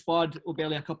know you've sparred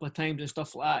O'Belly a couple of times and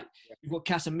stuff like that. You've got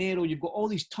Casemiro. You've got all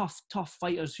these tough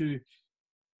fighters who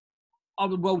are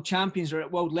the world champions or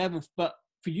at world level, but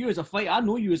for you as a fighter, I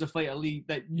know you as a fighter, Lee,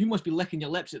 that you must be licking your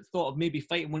lips at the thought of maybe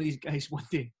fighting one of these guys one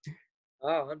day.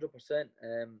 100%.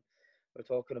 We're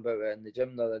talking about it in the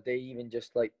gym the other day, even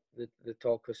just like the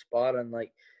talk of sparring.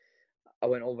 Like, I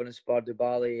went over and sparred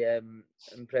Bali in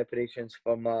preparations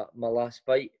for my last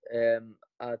fight.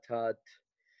 I'd had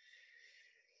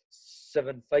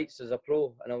 7 fights as a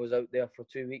pro, and I was out there for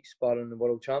 2 weeks sparring the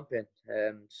world champion.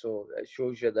 So it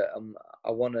shows you that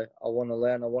I want to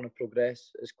learn, I want to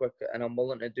progress as quick, and I'm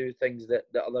willing to do things that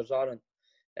others aren't.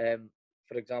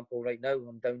 For example, right now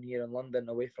I'm down here in London,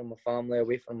 away from my family,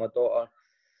 away from my daughter.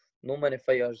 No many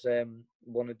fighters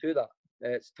want to do that.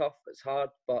 It's tough, it's hard,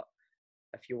 but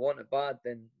if you want it bad,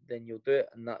 then you'll do it,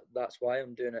 and that's why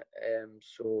I'm doing it.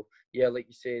 So yeah, like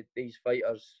you said, these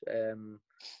fighters.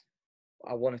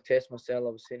 I want to test myself.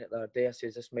 I was saying it the other day. I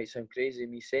says this might sound crazy,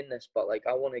 me saying this, but like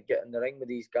I want to get in the ring with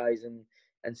these guys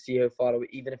and see how far away,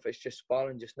 even if it's just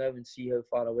sparring just now, and see how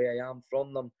far away I am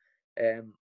from them.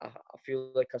 I feel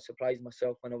like I surprised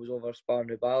myself when I was over sparring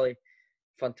with Bali.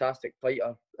 Fantastic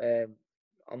fighter,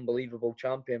 unbelievable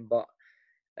champion, but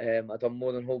I done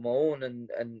more than hold my own,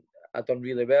 and I done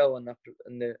really well. And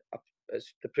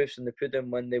it's the proofs in the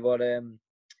pudding when they were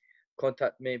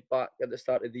contacting me back at the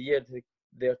start of the year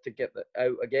there to get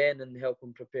out again and help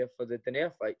them prepare for the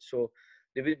Daenerys fight. So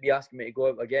they wouldn't be asking me to go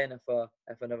out again if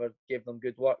I never gave them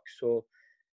good work. So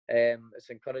it's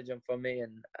encouraging for me,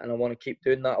 and I want to keep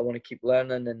doing that. I want to keep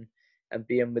learning and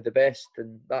being with the best,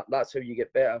 and that's how you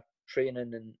get better,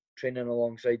 training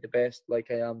alongside the best,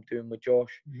 like I am doing with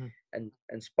Josh, and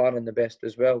sparring the best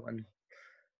as well, and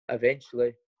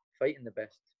eventually fighting the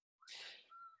best.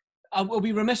 I will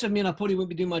be remiss of me, and I probably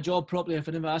wouldn't be doing my job properly if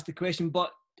I never asked the question,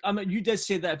 but you did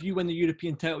say that if you win the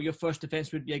European title, your first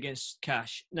defence would be against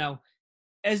Cash. Now,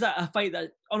 is that a fight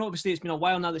that, obviously it's been a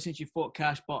while now since you fought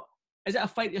Cash, but is it a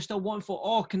fight you're still wanting for,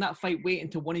 or can that fight wait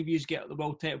until one of you get the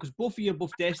world title? Because both of you are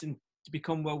both destined to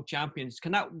become world champions.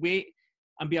 Can that wait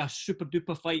and be a super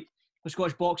duper fight for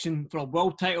Scottish boxing for a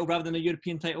world title rather than a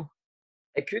European title?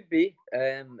 It could be.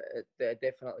 It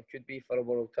definitely could be for a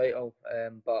world title.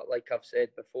 But like I've said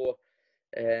before,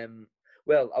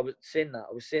 well, I was saying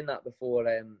that before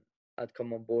I'd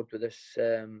come on board with this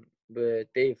with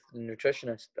Dave, the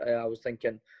nutritionist. I was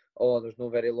thinking, there's no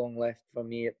very long left for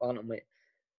me at bantamweight.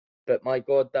 But my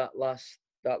God, that last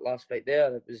fight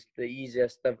there, it was the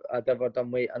easiest I'd ever done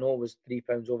weight. I know it was 3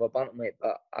 pounds over bantamweight,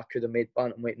 but I could have made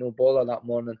bantamweight no bother that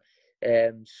morning.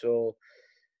 So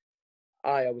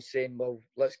I was saying, well,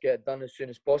 let's get it done as soon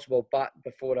as possible. Back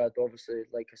before I'd obviously,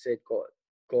 like I said, got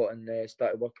and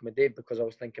started working with Dave, because I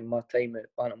was thinking my time at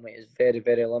bantamweight is very,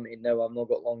 very limited now. I've not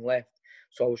got long left,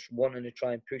 so I was wanting to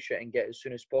try and push it and get it as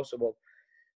soon as possible.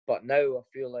 But now I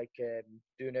feel like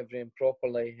doing everything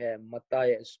properly. My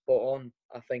diet is spot on.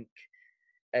 I think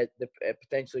it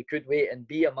potentially could wait and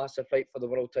be a massive fight for the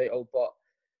world title. But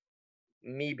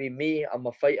me, I'm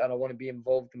a fighter. I want to be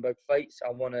involved in big fights. I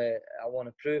want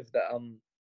to prove that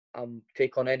I'm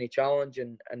take on any challenge,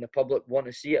 and the public want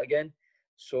to see it again.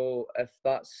 So if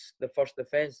that's the first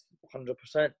defence,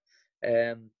 100%.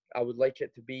 I would like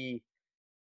it to be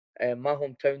my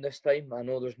hometown this time. I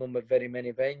know there's not very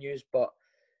many venues, but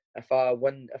if I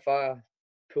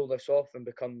pull this off and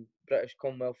become British,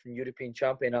 Commonwealth and European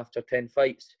champion after 10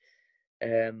 fights,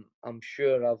 I'm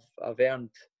sure I've earned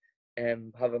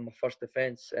having my first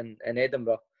defence in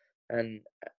Edinburgh. And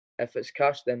if it's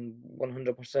Cash, then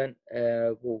 100%.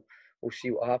 We'll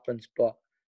see what happens, but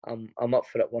I'm up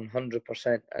for it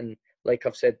 100%. And like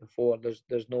I've said before,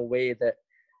 there's no way that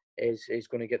he's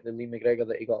going to get the Lee McGregor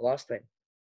that he got last time.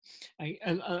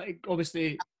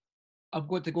 Obviously, I've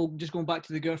got to go. Just going back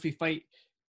to the Gurphy fight,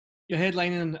 you're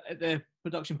headlining at the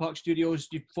Production Park Studios.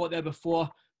 You've fought there before,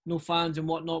 no fans and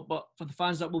whatnot. But for the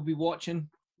fans that will be watching,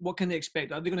 what can they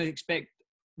expect? Are they going to expect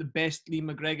the best Lee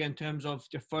McGregor in terms of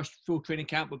your first full training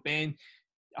camp with Ben?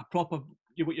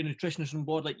 You've got your nutritionist on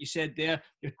board, like you said there.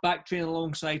 You're back training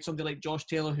alongside somebody like Josh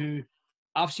Taylor, who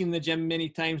I've seen in the gym many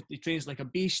times. He trains like a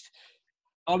beast.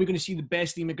 Are we going to see the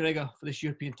best Lee McGregor for this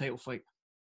European title fight?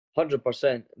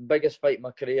 100%. Biggest fight in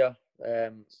my career.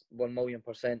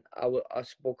 1,000,000%. I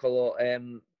spoke a lot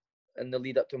in the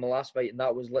lead up to my last fight, and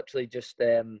that was literally just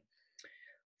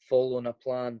following a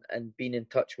plan and being in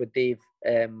touch with Dave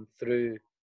through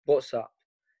WhatsApp.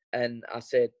 And I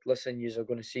said, listen, you are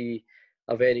going to see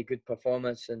a very good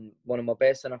performance and one of my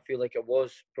best, and I feel like it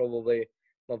was probably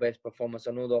my best performance.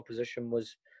 I know the opposition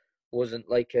wasn't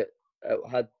like it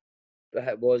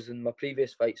was in my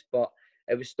previous fights, but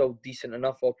it was still decent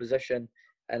enough opposition.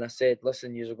 And I said,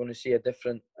 listen, you're going to see a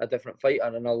different fighter.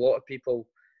 And a lot of people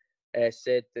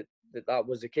said that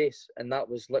was the case. And that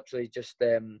was literally just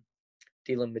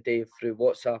dealing with Dave through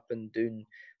WhatsApp and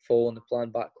following the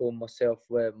plan back home myself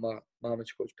with my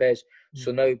amateur coach Pez.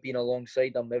 So now being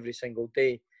alongside him every single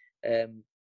day,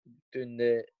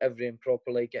 doing everything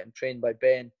properly, getting trained by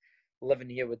Ben, living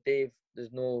here with Dave,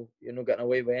 you're not getting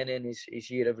away with anything. He's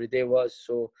here every day with us.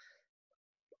 So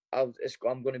I'm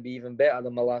going to be even better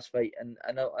than my last fight, and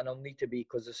I'll need to be,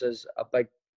 because this is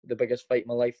the biggest fight in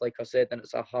my life, like I said, and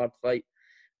it's a hard fight.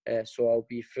 So I'll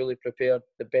be fully prepared,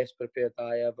 the best prepared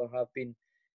I ever have been,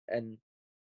 and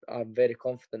I'm very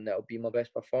confident that it'll be my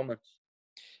best performance.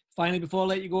 Finally, before I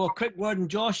let you go, a quick word on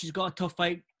Josh. He's got a tough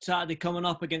fight Saturday coming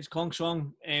up against Kong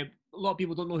Song. A lot of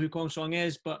people don't know who Kong Song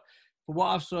is, but for what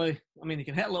I've saw, I mean, he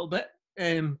can hit a little bit.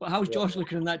 But how's Josh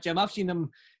looking in that gym? I've seen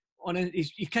him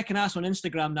he's kicking ass on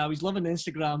Instagram now. He's loving the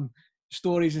Instagram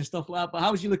stories and stuff like that. But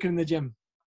how's he looking in the gym?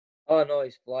 Oh no,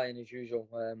 he's flying as usual.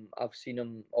 I've seen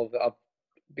him. I've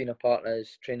been a part of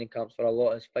his training camps for a lot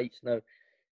of his fights now.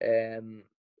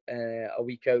 A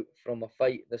week out from a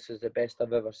fight, this is the best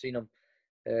I've ever seen him.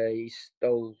 He's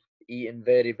still eating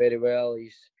very, very well.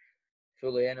 He's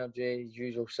full of energy, his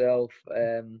usual self.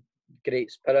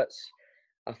 Great spirits.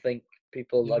 I think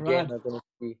people are going to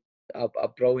see a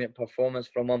brilliant performance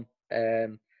from him.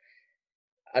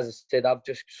 as I said, I've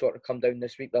just sort of come down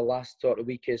this week, the last sort of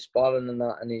week of sparring and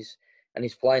that, and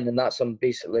he's flying, and that's him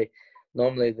basically.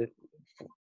 Normally the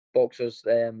boxers,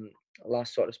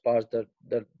 last sort of spars,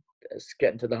 they're it's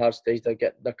getting to the hard stage,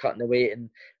 they're cutting the weight,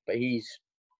 but he's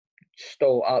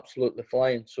still absolutely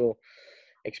flying. So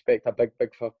expect a big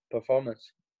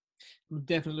performance. I'm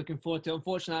definitely looking forward to it.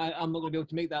 Unfortunately, I'm not going to be able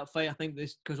to make that fight. I think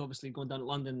this, because obviously going down to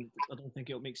London, I don't think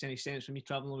it'll make any sense for me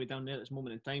travelling all the way down there at this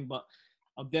moment in time. But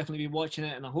I'll definitely be watching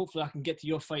it, and hopefully I can get to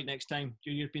your fight next time,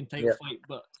 your European title fight.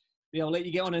 But yeah, I'll let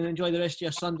you get on and enjoy the rest of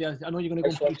your Sunday. I know you're going to go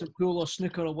and play some pool or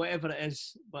snooker or whatever it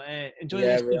is. But enjoy the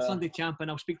rest of your Sunday, champ,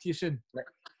 and I'll speak to you soon.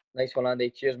 Nice one,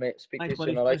 Andy. Cheers, mate. Speak Thanks, to you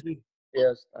buddy. soon, all right?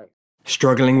 Cheers. Thanks.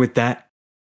 Struggling with debt?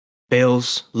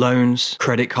 Bills, loans,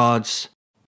 credit cards?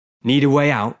 Need a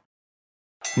way out?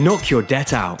 Knock your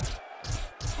debt out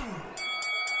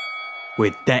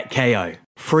with Debt KO.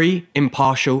 Free,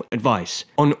 impartial advice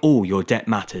on all your debt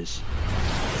matters.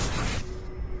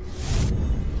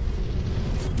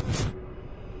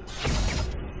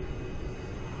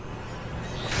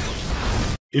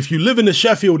 If you live in the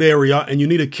Sheffield area and you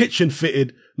need a kitchen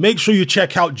fitted, make sure you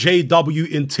check out JW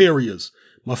Interiors.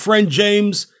 My friend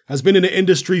James has been in the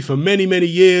industry for many, many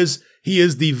years. He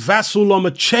is the Vasyl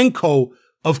Lomachenko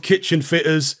of kitchen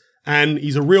fitters, and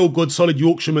he's a real good, solid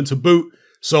Yorkshireman to boot.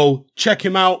 So check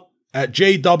him out at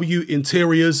JW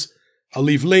Interiors. I'll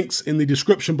leave links in the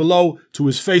description below to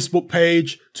his Facebook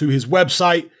page, to his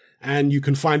website, and you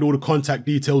can find all the contact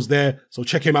details there. So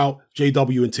check him out,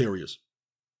 JW Interiors.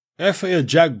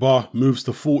 AJAGBA moves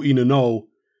to 14-0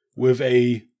 with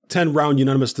a 10-round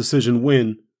unanimous decision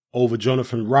win over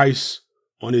Jonathan Rice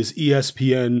on his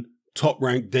ESPN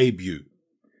top-ranked debut.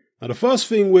 Now, the first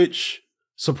thing which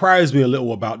surprised me a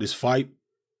little about this fight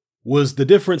was the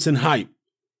difference in height,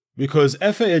 because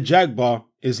AJAGBA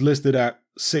is listed at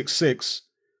 6'6",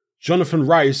 Jonathan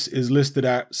Rice is listed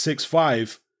at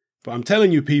 6'5", but I'm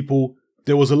telling you people,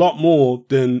 there was a lot more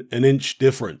than an inch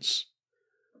difference.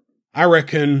 I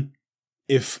reckon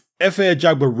if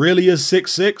AJAGBA really is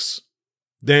 6'6",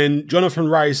 then Jonathan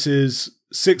Rice is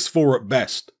 6'4" at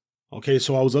best. Okay,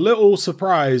 so I was a little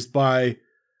surprised by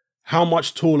how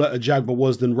much taller AJAGBA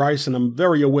was than Rice, and I'm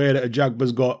very aware that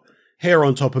AJAGBA's got hair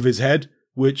on top of his head,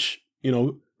 which, you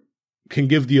know, can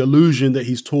give the illusion that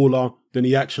he's taller than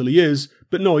he actually is.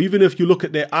 But no, even if you look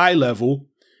at their eye level,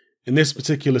 in this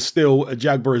particular still,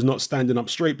 AJAGBA is not standing up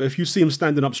straight. But if you see him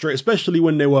standing up straight, especially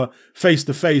when they were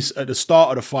face-to-face at the start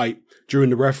of the fight during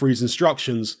the referee's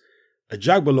instructions,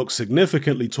 AJAGBA looks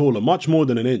significantly taller, much more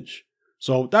than an inch.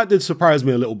 So that did surprise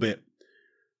me a little bit.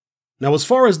 Now, as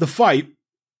far as the fight,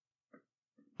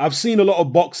 I've seen a lot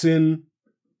of boxing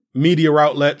media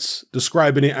outlets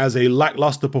describing it as a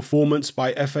lackluster performance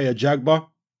by AJAGBA.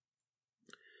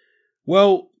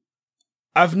 Well,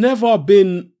 I've never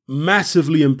been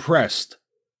massively impressed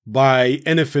by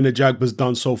anything AJAGBA's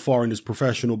done so far in his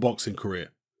professional boxing career.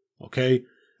 Okay?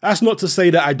 That's not to say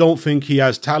that I don't think he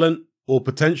has talent or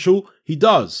potential. He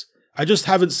does. I just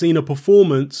haven't seen a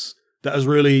performance that has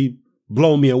really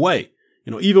blown me away.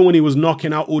 You know, even when he was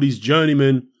knocking out all these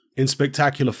journeymen in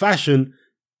spectacular fashion,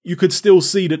 you could still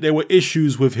see that there were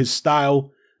issues with his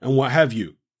style and what have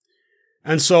you.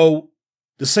 And so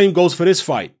the same goes for this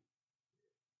fight.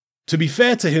 To be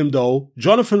fair to him, though,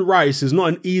 Jonathan Rice is not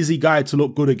an easy guy to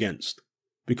look good against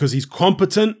because he's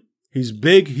competent, he's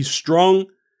big, he's strong,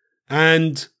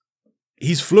 and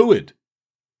he's fluid.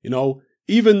 You know,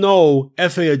 even though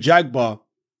AJAGBA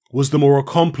was the more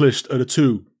accomplished of the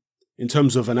two in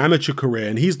terms of an amateur career,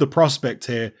 and he's the prospect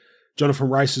here, Jonathan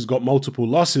Rice has got multiple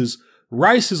losses.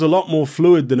 Rice is a lot more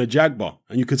fluid than AJAGBA,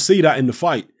 and you could see that in the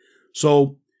fight.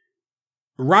 So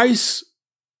Rice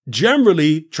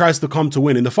generally tries to come to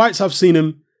win. In the fights I've seen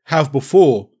him have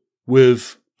before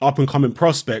with up-and-coming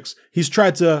prospects, he's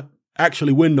tried to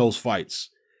actually win those fights.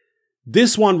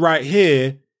 This one right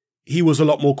here, he was a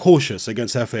lot more cautious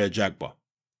against AJAGBA.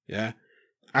 Yeah.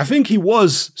 I think he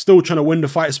was still trying to win the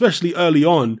fight, especially early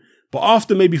on, but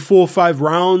after maybe 4 or 5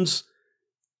 rounds,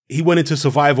 he went into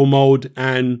survival mode,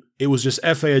 and it was just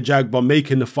AJAGBA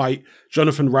making the fight.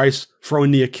 Jonathan Rice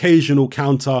throwing the occasional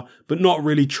counter, but not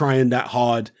really trying that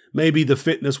hard. Maybe the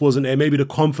fitness wasn't there. Maybe the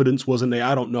confidence wasn't there.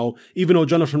 I don't know. Even though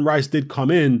Jonathan Rice did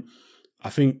come in, I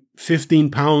think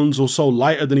 15 pounds or so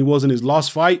lighter than he was in his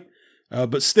last fight.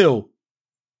 But still,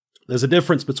 there's a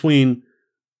difference between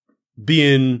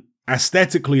being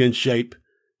aesthetically in shape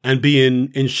and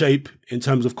being in shape in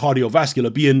terms of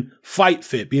cardiovascular, being fight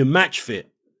fit, being match fit.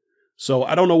 So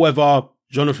I don't know whether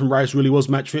Jonathan Rice really was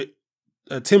match fit.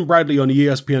 Tim Bradley on the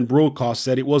ESPN broadcast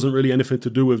said it wasn't really anything to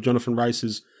do with Jonathan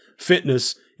Rice's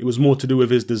fitness. It was more to do with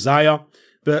his desire.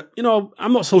 But, you know,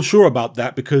 I'm not so sure about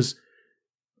that because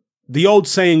the old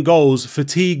saying goes,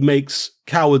 fatigue makes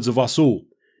cowards of us all.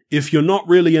 If you're not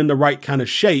really in the right kind of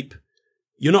shape,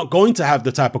 you're not going to have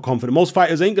the type of confidence. Most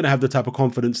fighters ain't going to have the type of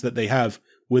confidence that they have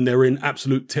when they're in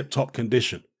absolute tip-top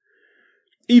condition.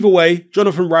 Either way,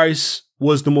 Jonathan Rice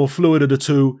was the more fluid of the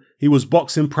two. He was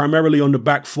boxing primarily on the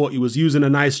back foot. He was using a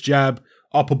nice jab,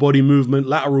 upper body movement,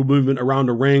 lateral movement around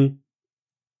the ring.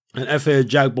 And Efe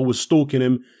Ajagba was stalking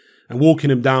him and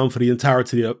walking him down for the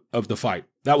entirety of the fight.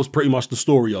 That was pretty much the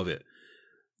story of it.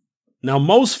 Now,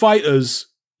 most fighters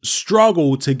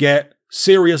struggle to get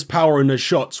serious power in their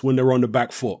shots when they're on the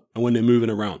back foot and when they're moving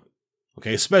around.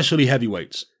 Okay, especially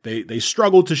heavyweights. They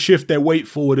struggle to shift their weight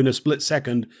forward in a split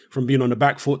second from being on the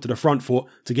back foot to the front foot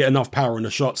to get enough power in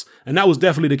the shots. And that was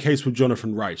definitely the case with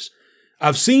Jonathan Rice.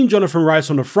 I've seen Jonathan Rice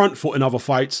on the front foot in other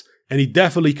fights, and he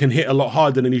definitely can hit a lot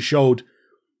harder than he showed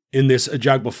in this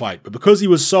Ajagba fight. But because he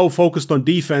was so focused on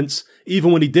defense,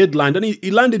 even when he did land, and he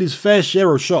landed his fair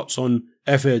share of shots on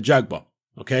Efe Ajagba.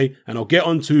 Okay, and I'll get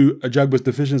onto Ajagba's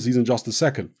deficiencies in just a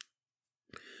second.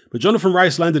 But Jonathan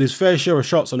Rice landed his fair share of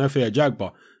shots on Efe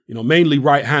Ajagba, you know, mainly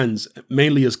right hands,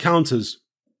 mainly as counters.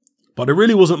 But there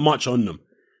really wasn't much on them.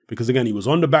 Because again, he was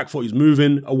on the back foot, he's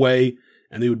moving away,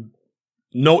 and they would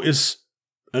notice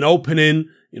an opening,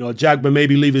 you know, Ajagba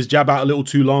maybe leave his jab out a little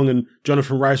too long, and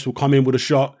Jonathan Rice will come in with a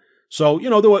shot. So, you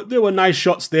know, there were nice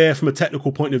shots there from a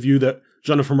technical point of view that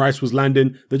Jonathan Rice was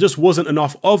landing. There just wasn't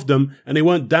enough of them, and they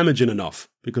weren't damaging enough.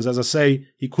 Because as I say,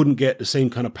 he couldn't get the same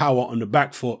kind of power on the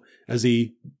back foot as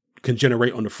he can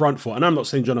generate on the front foot. And I'm not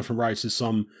saying Jonathan Rice is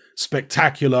some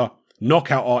spectacular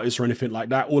knockout artist or anything like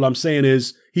that. All I'm saying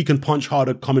is he can punch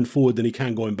harder coming forward than he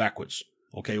can going backwards,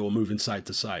 okay, or moving side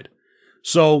to side.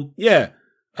 So, yeah,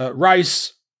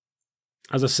 Rice,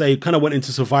 as I say, kind of went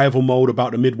into survival mode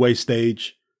about the midway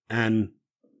stage, and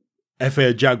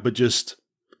Efe Ajagba just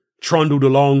trundled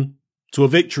along to a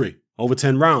victory over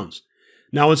 10 rounds.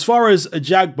 Now, as far as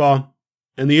Ajagba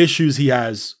and the issues he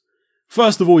has,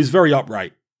 first of all, he's very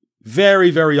upright.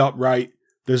 Very, very upright.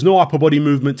 There's no upper body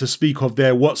movement to speak of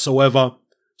there whatsoever.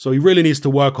 So he really needs to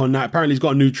work on that. Apparently, he's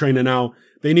got a new trainer now.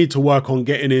 They need to work on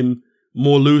getting him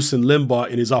more loose and limber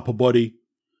in his upper body.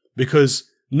 Because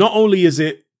not only is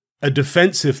it a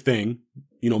defensive thing,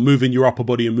 you know, moving your upper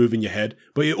body and moving your head,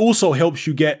 but it also helps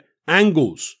you get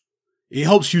angles. It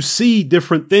helps you see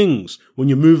different things when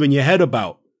you're moving your head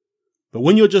about. But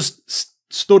when you're just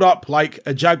stood up like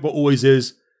Ajagba always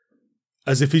is,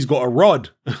 as if he's got a rod,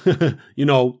 you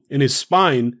know, in his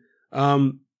spine,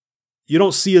 you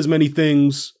don't see as many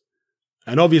things.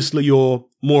 And obviously you're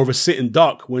more of a sitting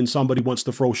duck when somebody wants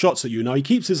to throw shots at you. Now, he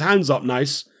keeps his hands up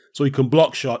nice so he can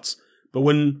block shots. But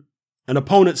when an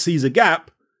opponent sees a gap,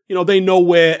 you know, they know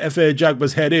where Efe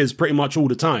Ajagba's head is pretty much all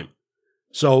the time.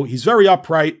 So he's very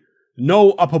upright,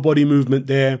 no upper body movement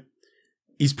there.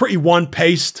 He's pretty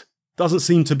one-paced. Doesn't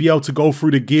seem to be able to go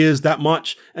through the gears that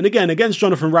much. And again, against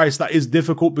Jonathan Rice, that is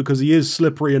difficult because he is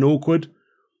slippery and awkward.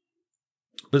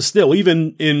 But still,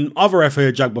 even in other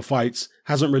Efe Ajagba fights,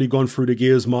 hasn't really gone through the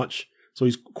gears much. So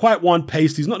he's quite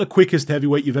one-paced. He's not the quickest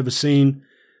heavyweight you've ever seen.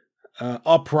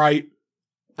 Upright.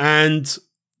 And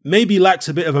maybe lacks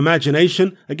a bit of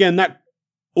imagination. Again, that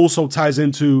also ties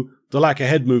into the lack of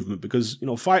head movement. Because, you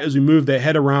know, fighters who move their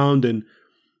head around and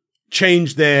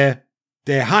change their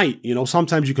height. You know,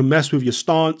 sometimes you can mess with your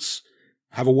stance,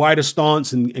 have a wider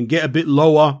stance and get a bit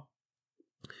lower,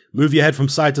 move your head from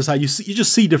side to side. You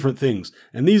just see different things.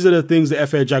 And these are the things that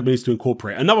Efe Ajagba needs to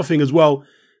incorporate. Another thing as well,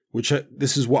 which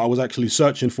this is what I was actually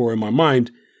searching for in my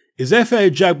mind, is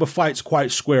Efe Ajagba fights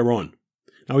quite square on.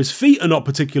 Now, his feet are not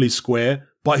particularly square,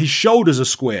 but his shoulders are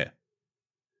square.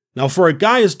 Now, for a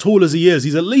guy as tall as he is,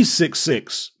 he's at least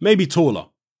 6'6", maybe taller.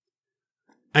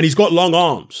 And he's got long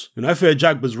arms. You know, Efe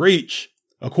Ajagba's reach,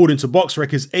 according to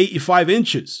BoxRec, is 85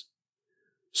 inches.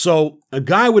 So a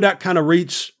guy with that kind of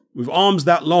reach, with arms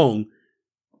that long,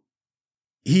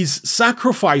 he's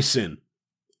sacrificing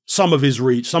some of his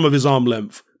reach, some of his arm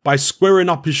length, by squaring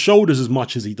up his shoulders as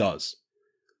much as he does.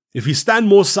 If you stand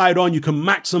more side on, you can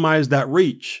maximize that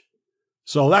reach.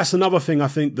 So that's another thing I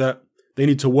think that they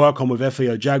need to work on with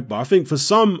Efe Ajagba. I think for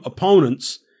some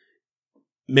opponents,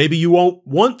 maybe you won't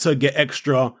want to get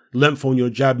extra length on your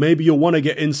jab. Maybe you'll want to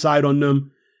get inside on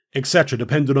them, etc.,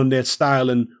 depending on their style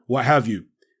and what have you.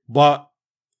 But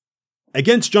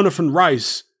against Jonathan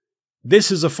Rice,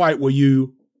 this is a fight where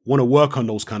you want to work on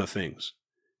those kind of things.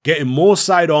 Getting more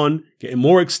side on, getting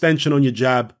more extension on your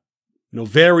jab, you know,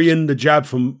 varying the jab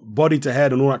from body to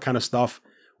head and all that kind of stuff.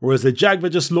 Whereas the Ajagba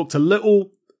just looked a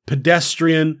little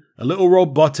pedestrian, a little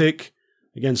robotic,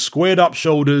 again, squared up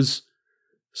shoulders.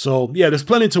 So, yeah, there's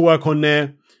plenty to work on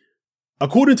there.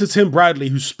 According to Tim Bradley,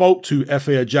 who spoke to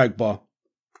Efe Ajagba,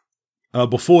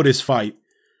 before this fight.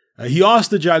 He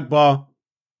asked AJAGBA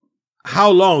how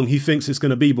long he thinks it's going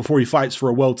to be before he fights for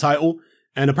a world title.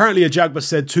 And apparently AJAGBA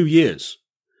said 2 years.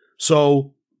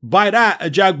 So by that,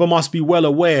 AJAGBA must be well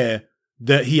aware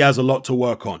that he has a lot to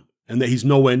work on and that he's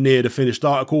nowhere near the finished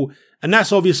article. And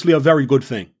that's obviously a very good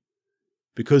thing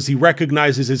because he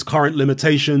recognizes his current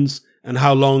limitations and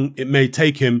how long it may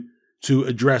take him to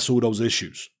address all those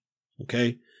issues.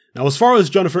 Okay. Now, as far as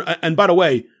Jonathan, and by the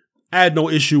way, I had no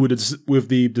issue with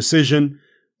the decision.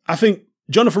 I think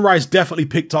Jonathan Rice definitely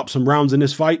picked up some rounds in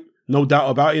this fight. No doubt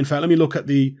about it. In fact, let me look at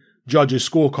the judges'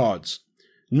 scorecards.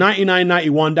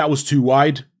 99-91, that was too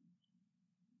wide.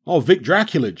 Oh, Vic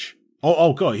Draculage.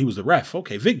 Oh, God, he was the ref.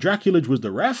 Okay, Vic Draculage was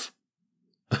the ref?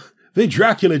 Vic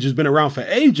Draculage has been around for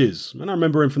ages. Man, I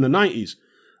remember him from the 90s.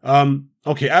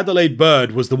 Okay, Adelaide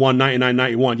Bird was the one,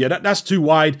 99-91. Yeah, that's too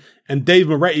wide. And Dave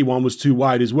Moretti one was too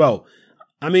wide as well.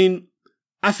 I mean,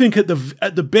 I think at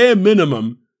the bare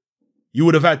minimum, you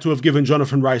would have had to have given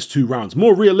Jonathan Rice 2 rounds.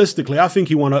 More realistically, I think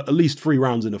he won at least 3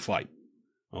 rounds in the fight.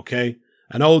 Okay?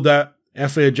 I know that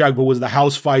Efe Ajagba was the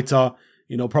house fighter,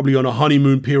 you know, probably on a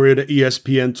honeymoon period at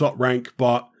ESPN Top Rank,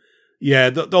 but yeah,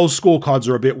 those scorecards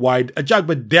are a bit wide.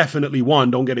 Ajagba definitely won,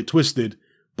 don't get it twisted,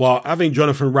 but I think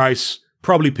Jonathan Rice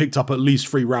probably picked up at least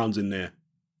 3 rounds in there.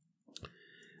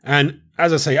 And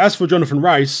as I say, as for Jonathan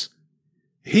Rice,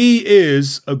 he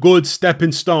is a good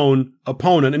stepping stone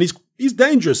opponent, and he's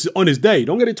dangerous on his day.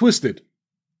 Don't get it twisted.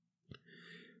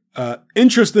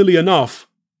 Interestingly enough,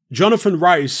 Jonathan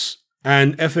Rice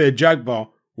and Efe Ajagba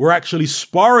were actually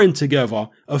sparring together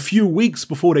a few weeks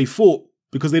before they fought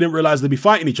because they didn't realize they'd be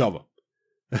fighting each other.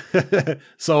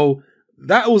 So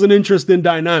that was an interesting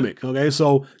dynamic. Okay,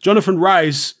 so Jonathan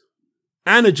Rice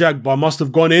and Ajagba must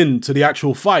have gone into the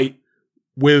actual fight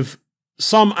with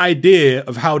some idea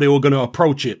of how they were going to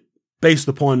approach it based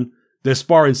upon their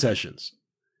sparring sessions.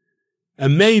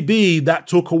 And maybe that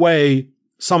took away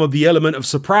some of the element of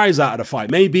surprise out of the fight.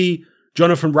 Maybe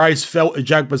Jonathan Rice felt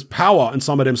Ajagba's power in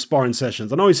some of them sparring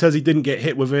sessions. I know he says he didn't get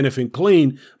hit with anything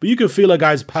clean, but you can feel a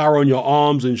guy's power on your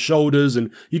arms and shoulders,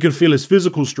 and you can feel his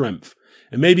physical strength.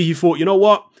 And maybe he thought, you know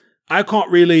what? I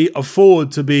can't really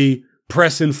afford to be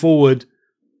pressing forward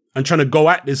and trying to go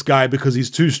at this guy because he's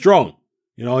too strong.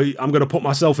 You know, I'm going to put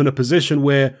myself in a position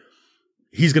where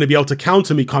he's going to be able to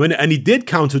counter me coming in. And he did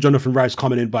counter Jonathan Rice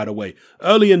coming in, by the way.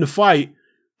 Early in the fight,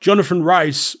 Jonathan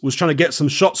Rice was trying to get some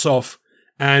shots off,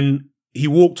 and he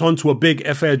walked onto a big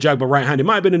Efe Ajagba right hand. It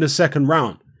might have been in the second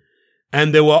round.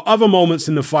 And there were other moments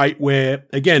in the fight where,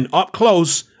 again, up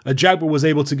close, Ajagba was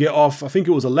able to get off. I think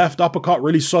it was a left uppercut,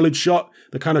 really solid shot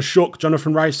that kind of shook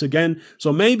Jonathan Rice again.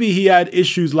 So maybe he had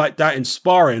issues like that in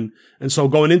sparring. And so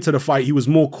going into the fight, he was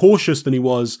more cautious than he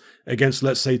was against,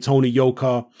 let's say, Tony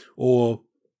Yoka or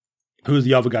who was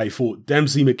the other guy he fought?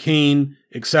 Dempsey McKean,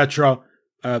 etc.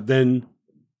 Then,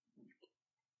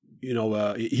 you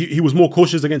know, he was more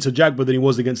cautious against Ajagba than he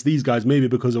was against these guys, maybe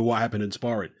because of what happened in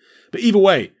sparring. But either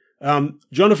way,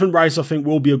 Jonathan Rice, I think,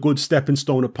 will be a good stepping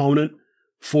stone opponent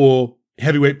for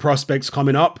heavyweight prospects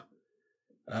coming up.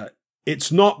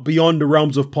 It's not beyond the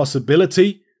realms of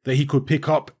possibility that he could pick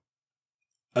up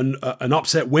an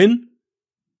upset win.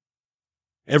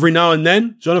 Every now and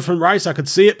then, Jonathan Rice, I could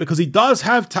see it because he does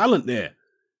have talent there.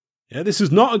 Yeah, this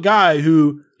is not a guy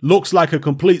who looks like a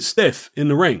complete stiff in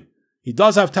the ring. He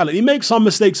does have talent. He makes some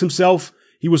mistakes himself.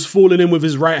 He was falling in with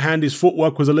his right hand. His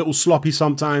footwork was a little sloppy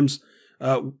sometimes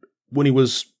when he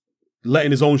was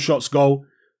letting his own shots go.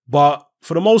 But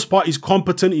for the most part, he's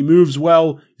competent. He moves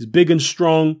well. He's big and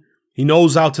strong. He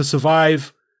knows how to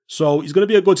survive. So he's going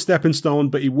to be a good stepping stone,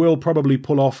 but he will probably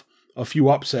pull off a few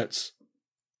upsets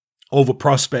over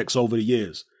prospects over the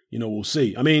years. You know, we'll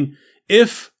see. I mean,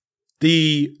 if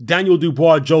the Daniel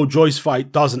Dubois-Joe Joyce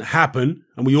fight doesn't happen,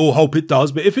 and we all hope it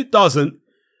does, but if it doesn't,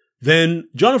 then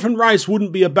Jonathan Rice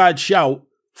wouldn't be a bad shout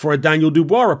for a Daniel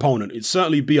Dubois opponent. It'd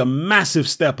certainly be a massive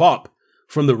step up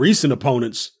from the recent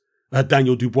opponents that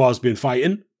Daniel Dubois has been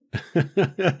fighting.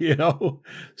 You know,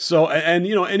 so, and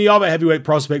you know, any other heavyweight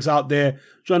prospects out there,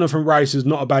 Jonathan Rice is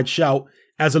not a bad shout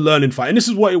as a learning fight. And this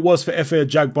is what it was for Efe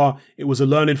Ajagba. It was a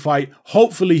learning fight.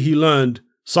 Hopefully he learned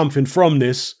something from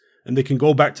this and they can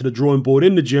go back to the drawing board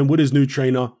in the gym with his new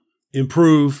trainer,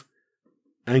 improve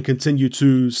and continue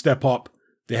to step up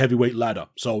the heavyweight ladder.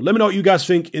 So let me know what you guys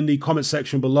think in the comment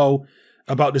section below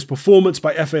about this performance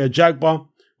by Efe Ajagba.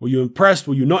 Were you impressed?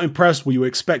 Were you not impressed? Were you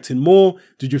expecting more?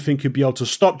 Did you think he'd be able to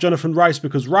stop Jonathan Rice?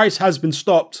 Because Rice has been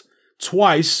stopped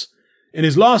twice in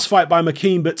his last fight by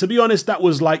McKean. But to be honest, that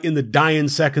was like in the dying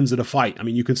seconds of the fight. I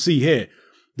mean, you can see here,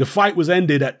 the fight was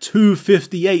ended at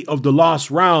 2:58 of the last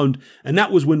round. And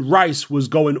that was when Rice was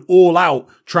going all out,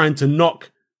 trying to knock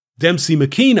Dempsey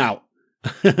McKean out.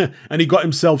 and he got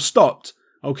himself stopped.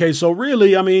 Okay, so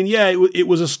really, I mean, yeah, it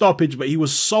was a stoppage, but he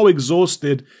was so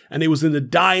exhausted, and it was in the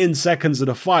dying seconds of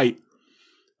the fight.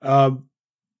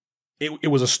 It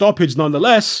was a stoppage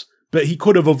nonetheless, but he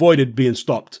could have avoided being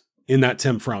stopped in that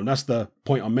 10th round. That's the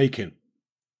point I'm making.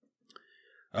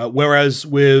 Whereas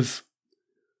with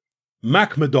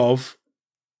Makhmudov,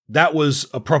 that was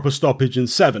a proper stoppage in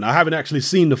 7. I haven't actually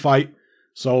seen the fight,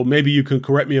 so maybe you can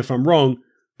correct me if I'm wrong,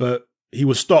 but he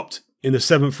was stopped in the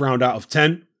 7th round out of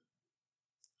 10.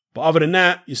 But other than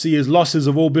that, you see his losses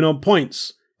have all been on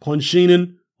points.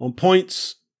 Konshinen on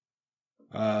points.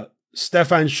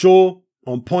 Stefan Shaw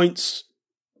on points.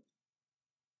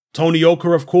 Tony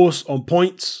Yoka, of course, on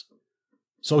points.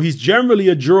 So he's generally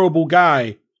a durable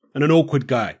guy and an awkward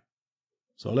guy.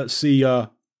 So let's see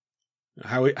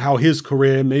how his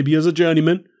career, maybe as a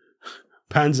journeyman,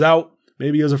 pans out.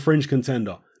 Maybe as a fringe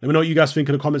contender. Let me know what you guys think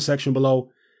in the comment section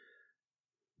below.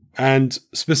 And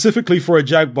specifically for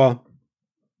AJAGBA,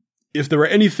 if there are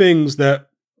any things that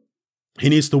he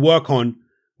needs to work on,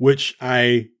 which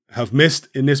I have missed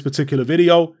in this particular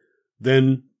video,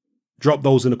 then drop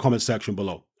those in the comment section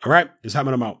below. All right, it's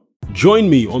happening. I'm out. Join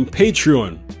me on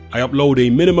Patreon. I upload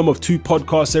a minimum of 2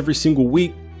 podcasts every single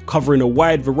week, covering a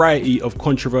wide variety of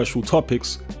controversial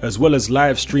topics, as well as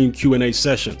live stream Q&A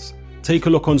sessions. Take a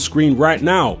look on screen right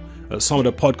now at some of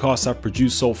the podcasts I've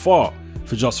produced so far.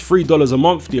 For just $3 a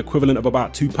month, the equivalent of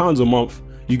about £2 a month,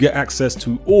 you get access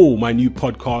to all my new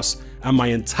podcasts and my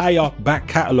entire back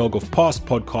catalogue of past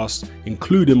podcasts,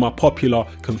 including my popular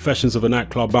Confessions of a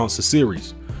Nightclub Bouncer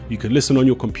series. You can listen on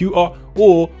your computer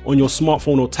or on your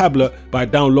smartphone or tablet by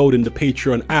downloading the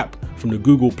Patreon app from the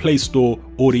Google Play Store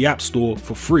or the App Store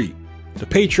for free. The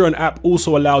Patreon app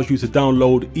also allows you to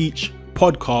download each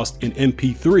podcast in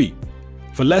MP3.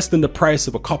 For less than the price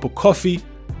of a cup of coffee,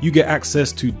 you get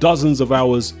access to dozens of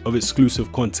hours of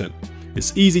exclusive content.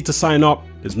 It's easy to sign up,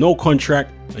 there's no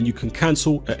contract, and you can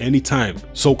cancel at any time.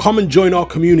 So come and join our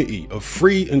community of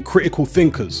free and critical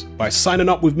thinkers by signing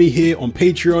up with me here on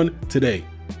Patreon today.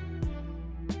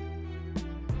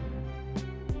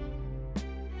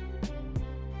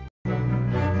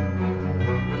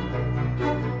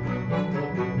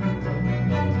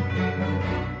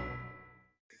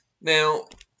 Now,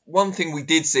 one thing we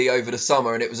did see over the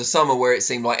summer, and it was a summer where it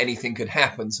seemed like anything could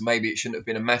happen, so maybe it shouldn't have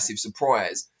been a massive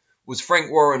surprise, was Frank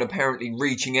Warren apparently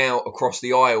reaching out across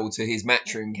the aisle to his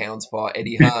matchroom counterpart,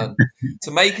 Eddie Hearn,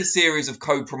 to make a series of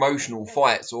co-promotional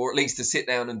fights, or at least to sit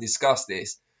down and discuss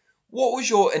this. What was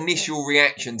your initial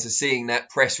reaction to seeing that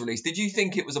press release? Did you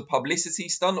think it was a publicity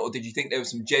stunt, or did you think there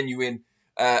was some genuine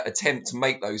attempt to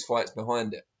make those fights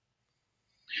behind it?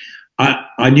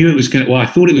 I knew it was going to, well, I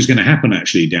thought it was going to happen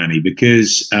actually, Danny,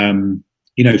 because,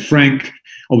 you know,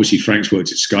 obviously Frank's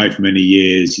worked at Sky for many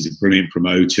years. He's a brilliant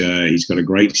promoter. He's got a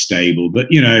great stable, but,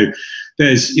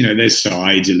 there's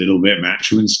sides a little bit,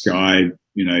 Matchroom and Sky,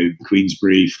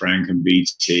 Queensbury, Frank and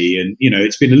BT. And,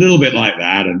 it's been a little bit like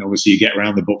that. And obviously you get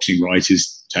around the boxing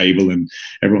writers table and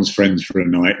everyone's friends for a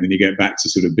night, and then you get back to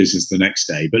sort of business the next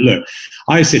day. But look,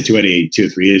 I said to Eddie 2 or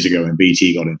 3 years ago when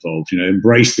BT got involved,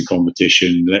 embrace the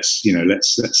competition. Let's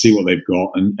see what they've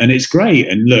got. And it's great.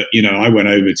 And look, I went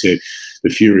over to the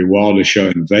Fury Wilder show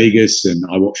in Vegas, and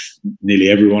I watched nearly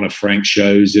every one of Frank's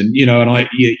shows. And,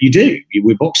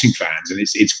 we're boxing fans, and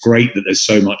it's great that there's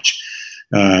so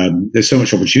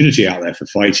much opportunity out there for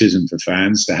fighters and for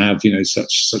fans to have,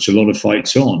 such a lot of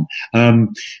fights on.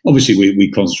 Obviously, we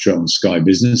concentrate on Sky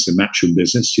business and Matchroom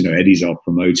business. Eddie's our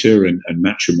promoter, and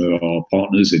Matchroom are our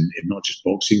partners in not just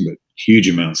boxing, but huge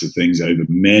amounts of things over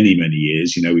many, many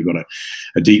years. We've got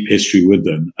a deep history with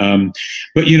them.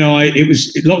 But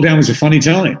lockdown was a funny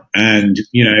time, and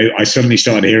I suddenly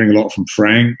started hearing a lot from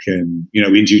Frank, and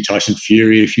we interviewed Tyson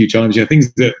Fury a few times.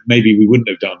 Things that maybe we wouldn't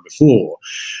have done before,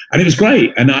 and it was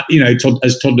great. And as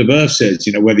Todd DeBerth says,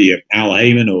 whether you're Al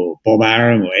Heyman or Bob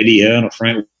Arum or Eddie Hearn or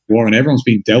Frank Warren, everyone's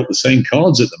being dealt the same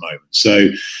cards at the moment. So,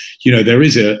 there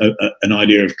is an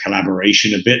idea of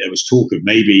collaboration a bit. There was talk of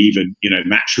maybe even,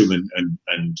 Matchroom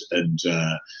and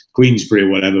Queensbury or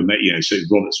whatever. So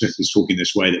Robert Smith was talking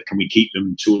this way, that can we keep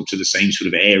them to the same sort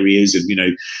of areas,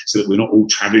 and, so that we're not all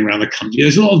traveling around the country.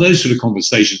 There's a lot of those sort of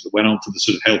conversations that went on for the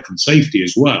sort of health and safety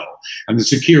as well, and the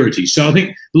security. So I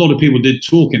think a lot of people did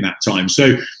talk in that time.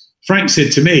 So Frank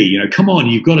said to me, come on,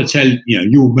 you've got to tell,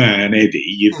 your man, Eddie,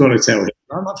 you've got to tell him.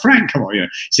 I'm like, Frank, come on, he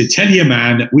said, tell your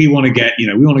man that we want to get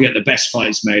the best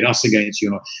fights made, us against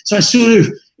you. So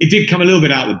it did come a little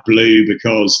bit out of the blue,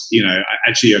 because, I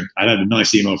had a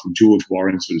nice email from George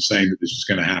Warren sort of saying that this was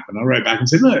going to happen. I wrote back and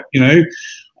said, look,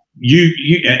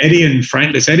 Eddie and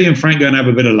Frank, let's Eddie and Frank go and have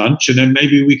a bit of lunch, and then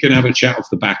maybe we can have a chat off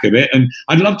the back of it. And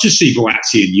I'd love to see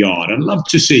Boazzi and Yard. I'd love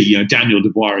to see, Daniel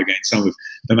Dubois against some of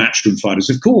the matchroom fighters.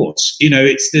 Of course,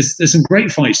 there's some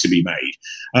great fights to be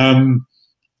made.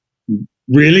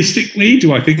 Realistically,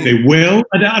 do I think they will?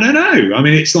 I don't know. I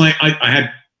mean, it's like I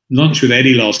had lunch with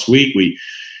Eddie last week. We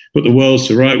put the worlds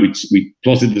to right. We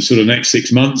plotted the sort of next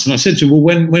 6 months, and I said to him, "Well,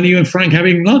 when are you and Frank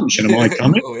having lunch? And am I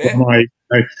coming?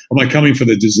 Am I coming for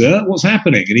the dessert? What's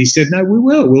happening?" And he said, "No, we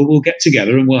will. We'll get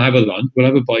together and we'll have a lunch. We'll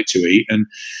have a bite to eat, and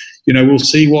we'll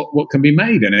see what can be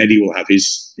made." And Eddie will have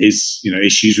his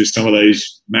issues with some of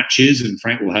those matches, and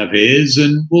Frank will have his,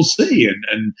 and we'll see.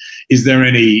 And is there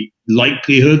any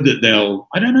likelihood that they'll?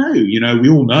 I don't know. We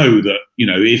all know that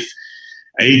if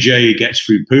AJ gets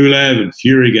through Pulev and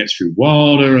Fury gets through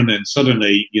Wilder, and then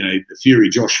suddenly, the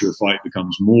Fury-Joshua fight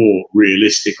becomes more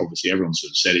realistic. Obviously, everyone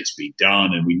sort of said it's been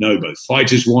done, and we know both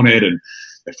fighters want it, and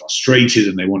they're frustrated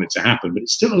and they want it to happen. But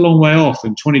it's still a long way off,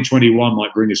 and 2021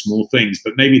 might bring us more things.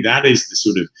 But maybe that is the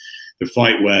sort of the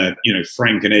fight where,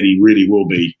 Frank and Eddie really will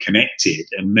be connected,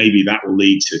 and maybe that will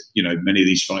lead to, many of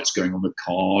these fights going on the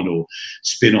card or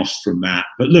spin-offs from that.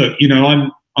 But look,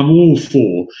 I'm all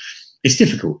for. It's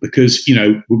difficult because,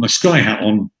 with my Sky hat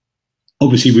on,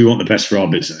 obviously we want the best for our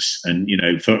business. And,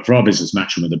 for our business,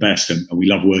 Matchroom are the best, and we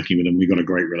love working with them. We've got a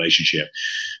great relationship.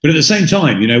 But at the same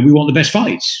time, we want the best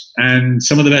fights. And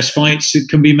some of the best fights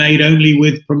can be made only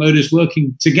with promoters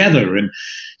working together. And,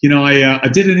 I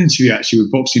did an interview actually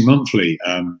with Boxing Monthly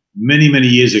many, many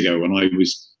years ago when I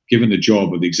was given the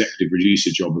job of the executive producer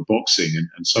job of boxing.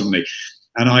 And suddenly,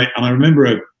 and I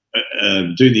remember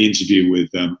doing the interview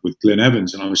with Glenn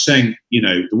Evans, and I was saying,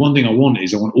 the one thing I want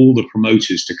all the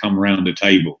promoters to come around the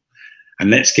table and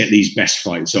let's get these best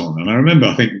fights on. And I remember,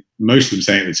 I think most of them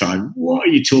saying at the time, "What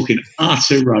are you talking?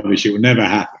 Utter rubbish. It will never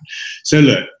happen." So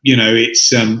look,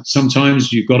 it's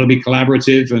sometimes you've got to be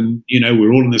collaborative, and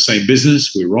we're all in the same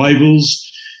business. We're rivals.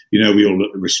 We all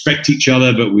respect each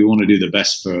other, but we want to do the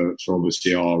best for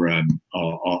obviously our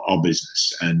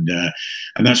business, and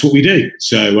that's what we do.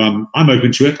 So I'm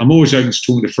open to it. I'm always open to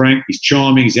talking to Frank. He's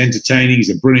charming. He's entertaining. He's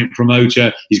a brilliant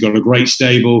promoter. He's got a great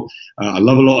stable. I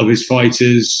love a lot of his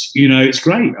fighters. It's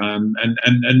great.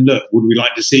 And look, would we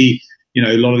like to see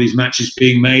a lot of these matches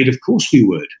being made? Of course we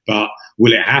would, but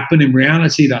will it happen in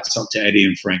reality? That's up to Eddie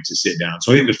and Frank to sit down.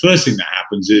 So I think the first thing that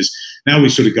happens is, now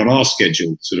we've sort of got our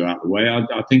schedule sort of out of the way,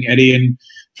 I think Eddie and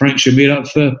Frank should meet up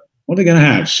for, what are they going to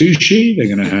have? Sushi? They're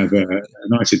going to have a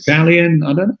nice Italian?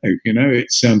 I don't know.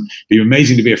 It's be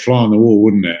amazing to be a fly on the wall,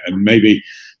 wouldn't it? And maybe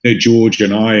George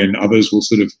and I and others will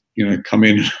sort of, come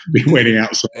in and be waiting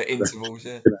outside. At intervals,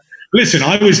 yeah. Listen,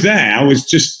 I was there. I was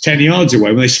just 10 yards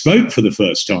away when they spoke for the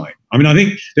first time. I mean, I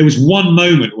think there was one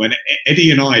moment when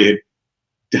Eddie and I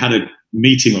had a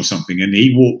meeting or something, and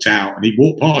he walked out and he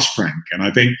walked past Frank, and I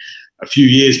think a few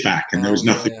years back, and there was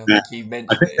nothing there. I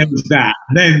think there was that.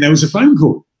 And then there was a phone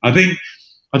call. I think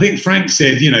Frank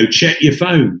said, check your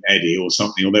phone, Eddie, or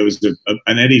something. Or there was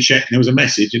an Eddie check, and there was a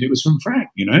message, and it was from Frank,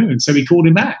 and so he called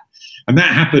him back. And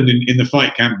that happened in the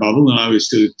fight camp bubble, and I was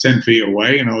still 10 feet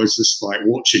away, and I was just like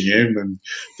watching him and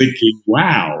thinking,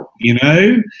 wow,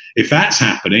 if that's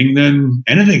happening, then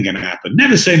anything can happen.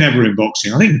 Never say never in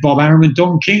boxing. I think Bob Arum and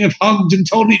Don King have hugged and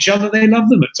told each other they love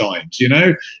them at times,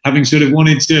 having sort of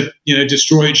wanted to,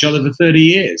 destroy each other for 30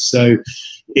 years. So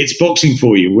it's boxing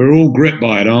for you. We're all gripped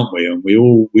by it, aren't we? And we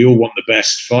all want the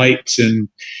best fights. And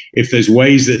if there's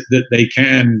ways that they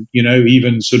can,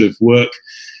 even sort of work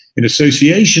in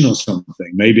association or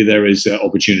something, maybe there is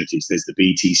opportunities. There's the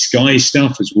BT Sky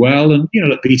stuff as well, and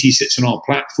look, BT sits on our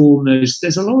platform.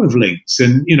 There's a lot of links,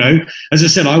 and as I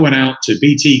said, I went out to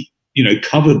BT.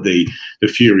 Covered the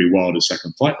Fury Wilder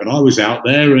second fight, but I was out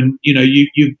there, and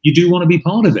you do want to be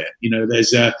part of it.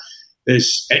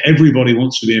 There's everybody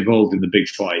wants to be involved in the big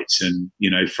fights, and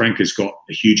Frank has got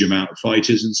a huge amount of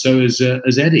fighters, and so has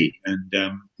Eddie, and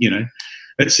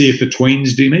let's see if the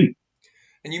twains do meet.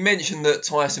 And you mentioned that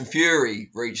Tyson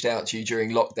Fury reached out to you during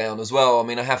lockdown as well. I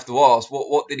mean, I have to ask,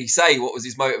 what did he say? What was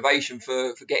his motivation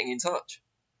for getting in touch?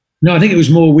 No, I think it was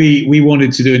more we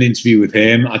wanted to do an interview with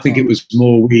him. I think it was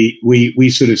more we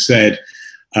sort of said,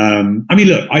 I mean,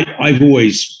 look, I've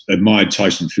always admired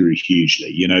Tyson Fury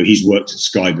hugely. He's worked at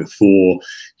Sky before.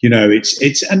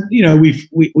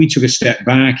 We took a step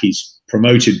back. He's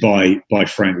promoted by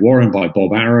Frank Warren, by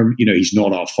Bob Arum. He's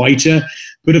not our fighter,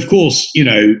 but of course,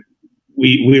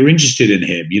 we're interested in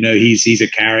him. He's a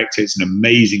character. It's an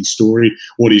amazing story,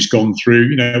 what he's gone through.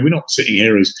 We're not sitting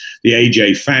here as the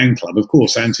AJ fan club. Of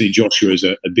course, Anthony Joshua has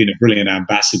been a brilliant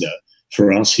ambassador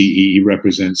for us. He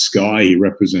represents Sky. He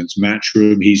represents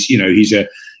Matchroom. He's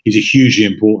he's a hugely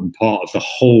important part of the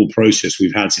whole process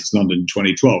we've had since London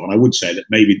 2012. And I would say that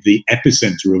maybe the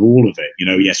epicenter of all of it,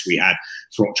 yes, we had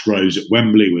Froch Groves at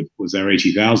Wembley, was there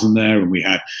 80,000 there, and we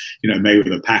had,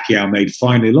 Mayweather Pacquiao made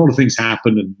finally. A lot of things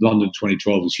happened, and London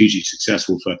 2012 was hugely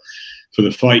successful for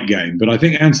the fight game. But I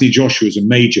think Anthony Joshua is a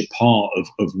major part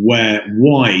of why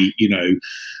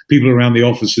people around the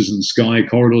offices and Sky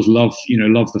corridors love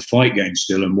the fight game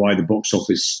still, and why the box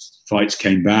office fights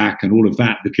came back and all of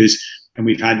that, and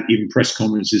we've had even press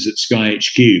conferences at Sky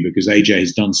HQ because AJ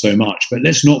has done so much. But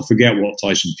let's not forget what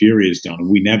Tyson Fury has done, and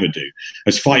we never do.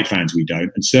 As fight fans, we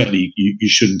don't, and certainly you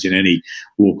shouldn't in any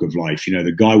walk of life.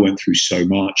 The guy went through so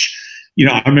much.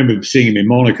 I remember seeing him in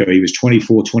Monaco. He was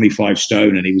 24, 25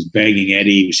 stone, and he was begging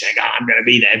Eddie. He was saying, I'm going to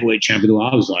be the heavyweight champion.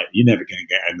 I was like, you're never going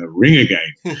to get in the ring again.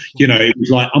 It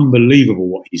was like unbelievable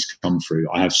what he's come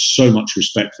through. I have so much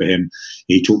respect for him.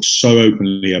 He talks so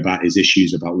openly about his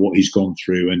issues, about what he's gone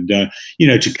through. And,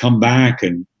 to come back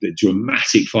and the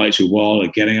dramatic fights with Wilder,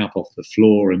 getting up off the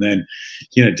floor and then,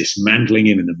 dismantling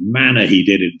him in the manner he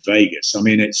did in Vegas. I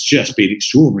mean, it's just been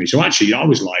extraordinary. So actually, I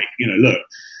was like, look,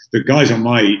 the guys on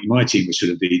my team were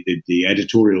sort of the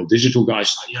editorial digital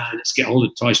guys, like, yeah, let's get hold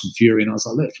of Tyson Fury. And I was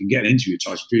like, look, if we can get an interview with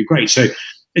Tyson Fury, great. So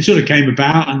it sort of came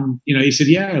about, and he said,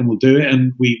 yeah, and we'll do it.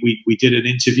 And we did an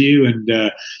interview, and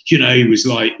he was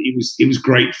like, it was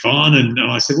great fun. And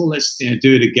I said, well, let's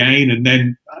do it again. And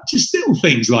then just little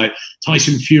things like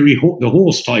Tyson Fury, the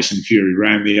horse Tyson Fury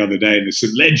ran the other day in the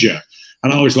St. Ledger.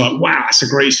 And I was like, wow, that's a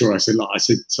great story. So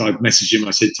I messaged him.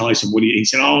 I said, Tyson, what do you? He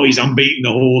said, oh, he's unbeaten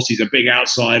the horse. He's a big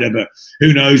outsider, but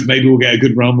who knows? Maybe we'll get a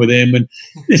good run with him. And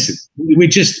listen,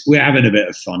 we're having a bit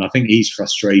of fun. I think he's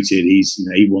frustrated.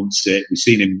 He wants it. We've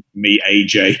seen him meet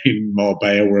AJ in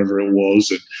Marbella, wherever it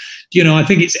was. And, I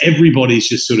think it's everybody's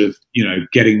just sort of,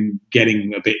 getting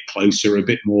a bit closer, a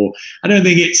bit more. I don't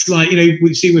think it's like,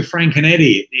 we see with Frank and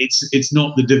Eddie, it's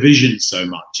not the division so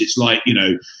much. It's like,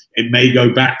 it may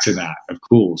go back to that, of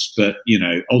course, but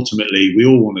ultimately we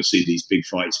all want to see these big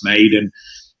fights made, and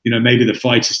maybe the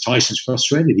fight is Tyson's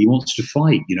frustrated. He wants to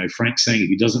fight. Frank's saying if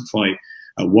he doesn't fight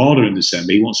Wilder in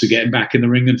December, he wants to get him back in the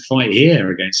ring and fight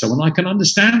here against someone. I can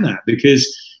understand that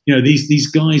because these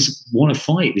guys want to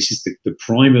fight. This is the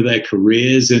prime of their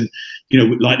careers, and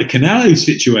like the Canelo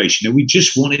situation, we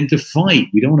just want him to fight.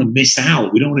 We don't want to miss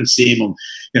out. We don't want to see him on,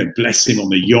 bless him on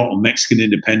the yacht on Mexican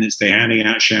Independence Day handing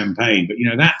out champagne. But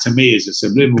that to me is a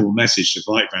subliminal message to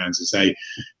fight fans to say,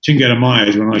 Chingueira Maia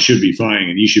is when I should be fighting,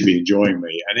 and you should be enjoying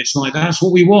me. And it's like that's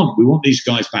what we want. We want these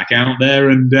guys back out there,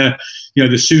 and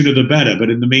the sooner the better. But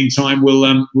in the meantime,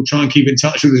 we'll try and keep in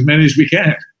touch with as many as we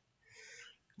can.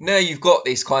 Now you've got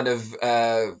this kind of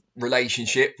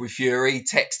relationship with Fury,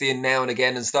 texting now and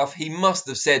again and stuff. He must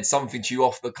have said something to you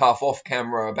off the cuff, off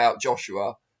camera, about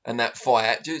Joshua and that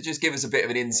fight. Just give us a bit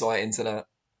of an insight into that.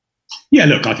 Yeah,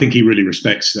 look, I think he really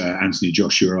respects Anthony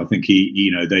Joshua. I think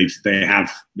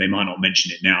they might not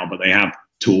mention it now, but they have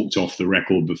talked off the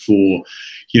record before,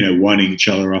 winding each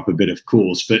other up a bit, of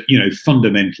course. But,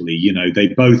 fundamentally,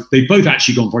 they've both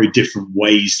actually gone very different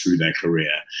ways through their career.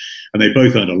 And they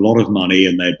both earned a lot of money,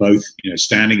 and they're both,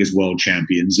 standing as world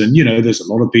champions. And, there's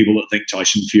a lot of people that think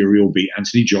Tyson Fury will beat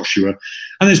Anthony Joshua.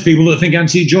 And there's people that think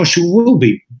Anthony Joshua will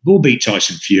beat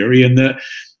Tyson Fury, and that,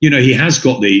 he has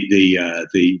got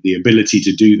the ability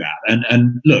to do that.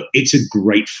 And look, it's a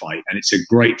great fight, and it's a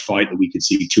great fight that we could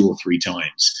see 2 or 3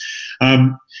 times.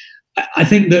 I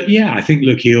think that,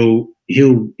 look,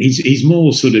 he's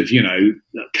more sort of,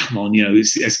 come on,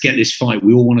 let's get this fight.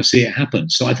 We all want to see it happen.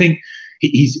 So I think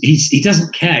he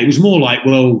doesn't care. It was more like,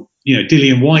 well,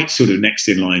 Dillian Whyte sort of next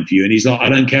in line for you. And he's like, I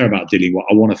don't care about Dillian Whyte.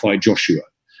 I want to fight Joshua.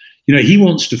 He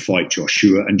wants to fight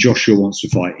Joshua, and Joshua wants to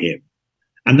fight him.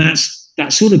 And that's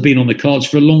sort of been on the cards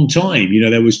for a long time. We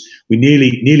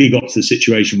nearly got to the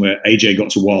situation where AJ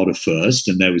got to Wilder first,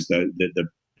 and there was the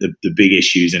big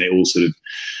issues, and it all sort of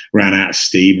ran out of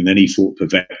steam. And then he fought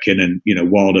Povetkin, and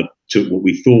Wilder took what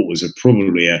we thought was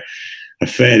probably a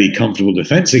fairly comfortable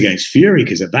defense against Fury,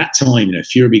 because at that time,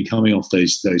 Fury had been coming off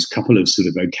those couple of sort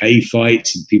of okay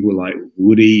fights, and people were like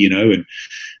Woody,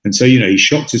 and so he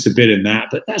shocked us a bit in that.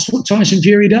 But that's what Tyson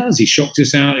Fury does. He shocked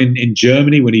us out in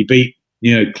Germany when he beat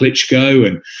Klitschko,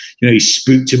 and he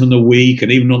spooked him on the week,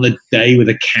 and even on the day with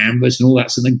a canvas and all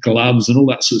that, and the gloves and all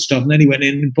that sort of stuff. And then he went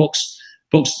in and boxed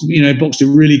a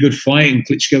really good fight, and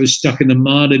Klitschko was stuck in the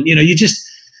mud. And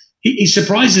he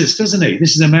surprises us, doesn't he?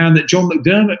 This is a man that John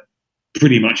McDermott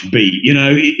pretty much beat.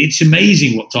 It's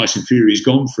amazing what Tyson Fury has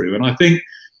gone through, and I think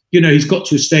he's got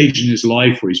to a stage in his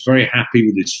life where he's very happy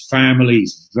with his family.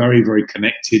 He's very, very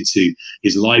connected to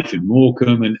his life in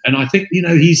Morecambe, and I think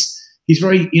he's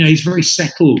he's very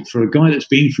settled for a guy that's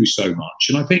been through so much.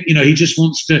 And I think, he just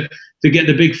wants to get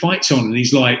the big fights on. And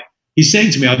he's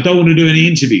saying to me, I don't want to do any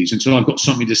interviews until I've got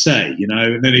something to say,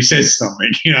 and then he says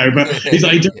something, but he's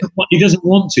like, he doesn't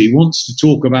want to. He wants to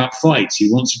talk about fights.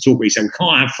 He wants to talk. He said, we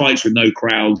can't have fights with no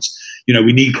crowds.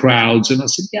 We need crowds. And I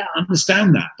said, yeah, I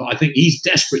understand that. But I think he's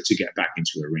desperate to get back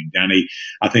into a ring, Danny.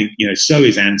 I think, so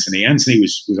is Anthony. Anthony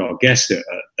was our guest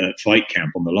at Fight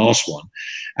Camp on the last one.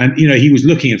 And, he was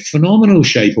looking in phenomenal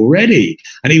shape already.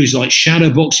 And he was like shadow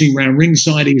boxing around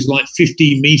ringside. He was like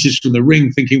 15 meters from the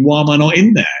ring thinking, why am I not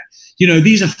in there?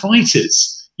 These are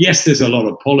fighters. Yes, there's a lot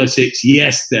of politics.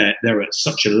 Yes, they're at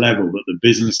such a level that the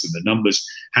business and the numbers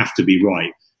have to be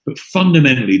right. But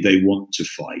fundamentally, they want to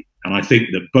fight. And I think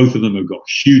that both of them have got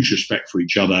huge respect for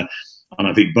each other. And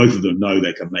I think both of them know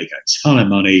they can make a ton of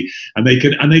money, and they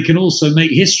can also make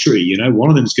history. One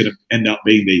of them is going to end up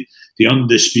being the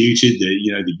undisputed,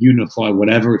 the unified,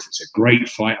 whatever. If it's a great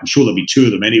fight, I'm sure there'll be two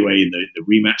of them anyway in the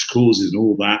rematch clauses and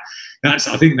all that.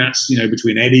 I think that's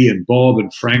between Eddie and Bob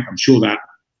and Frank. I'm sure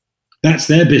that's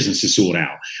their business to sort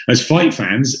out. As fight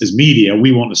fans, as media,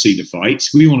 we want to see the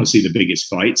fights. We want to see the biggest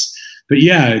fights. But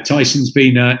yeah, Tyson's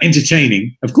been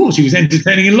entertaining. Of course, he was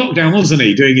entertaining in lockdown, wasn't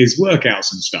he? Doing his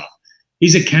workouts and stuff.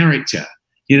 He's a character,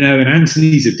 and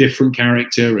Anthony's a different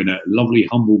character and a lovely,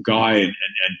 humble guy and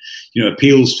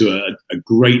appeals to a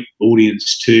great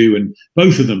audience too. And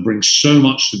both of them bring so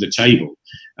much to the table.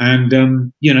 And,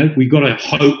 we've got to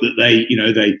hope that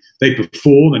they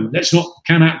perform. And let's not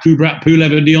count out Kubrat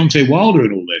Pulev and Deontay Wilder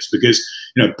in all this, because,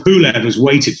 Pulev has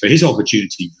waited for his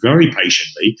opportunity very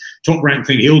patiently. Top Rank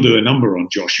think he'll do a number on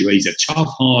Joshua. He's a tough,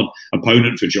 hard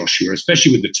opponent for Joshua,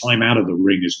 especially with the time out of the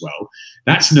ring as well.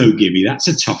 That's no gimme. That's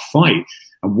a tough fight.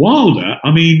 And Wilder,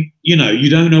 you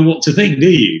don't know what to think, do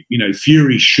you?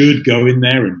 Fury should go in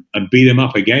there and beat him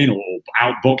up again or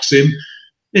outbox him.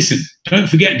 Listen, don't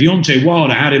forget Deontay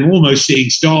Wilder had him almost seeing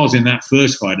stars in that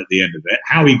first fight at the end of it,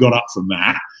 how he got up from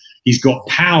that. He's got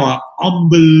power,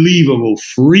 unbelievable,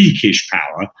 freakish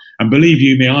power. And believe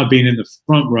you me, I've been in the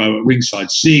front row at ringside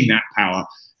seeing that power,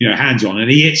 hands on. And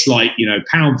he hits like,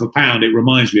 pound for pound. It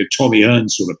reminds me of Tommy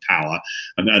Hearns sort of power.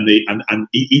 And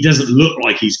he doesn't look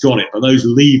like he's got it, but those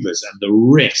levers and the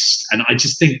wrist. And I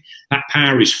just think that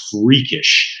power is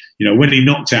freakish. When he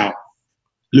knocked out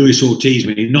Luis Ortiz,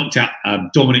 when he knocked out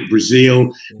Dominic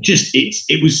Breazeale,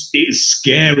 it was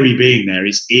scary being there.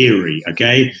 It's eerie,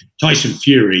 okay? Tyson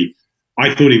Fury,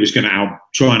 I thought he was going to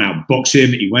try and outbox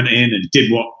him. He went in and did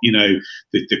what,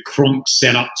 the Kronk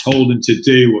setup told him to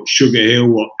do, what Sugar Hill,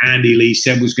 what Andy Lee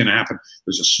said was going to happen.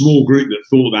 There's a small group that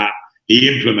thought that. He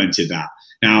implemented that.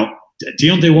 Now,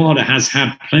 Deontay Wilder has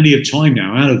had plenty of time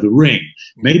now out of the ring.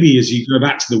 Maybe as you go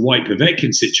back to the Whyte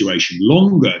Povetkin situation,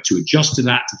 longer to adjust to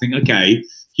that, to think, okay,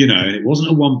 and it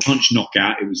wasn't a one-punch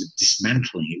knockout. It was a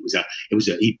dismantling.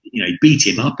 He beat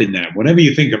him up in there. Whatever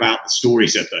you think about the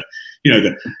stories of the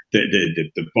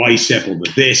bicep or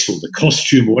the this or the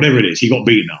costume or whatever it is, he got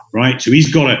beaten up, right? So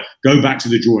he's got to go back to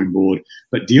the drawing board.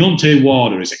 But Deontay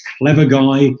Wilder is a clever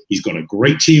guy. He's got a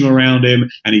great team around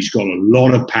him, and he's got a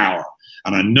lot of power.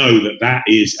 And I know that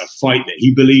is a fight that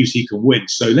he believes he can win.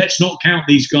 So let's not count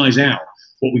these guys out.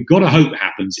 What we've got to hope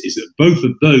happens is that both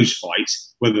of those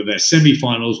fights, whether they're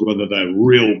semi-finals, whether they're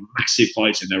real massive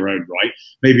fights in their own right,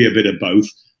 maybe a bit of both,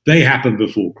 they happen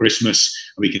before Christmas.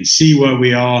 And we can see where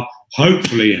we are,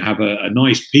 hopefully have a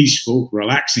nice, peaceful,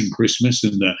 relaxing Christmas,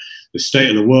 and the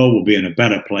state of the world will be in a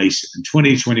better place. And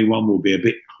 2021 will be a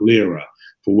bit clearer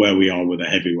for where we are with a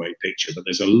heavyweight picture. But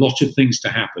there's a lot of things to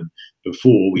happen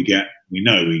before we get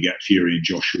Fury and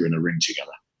Joshua in a ring together.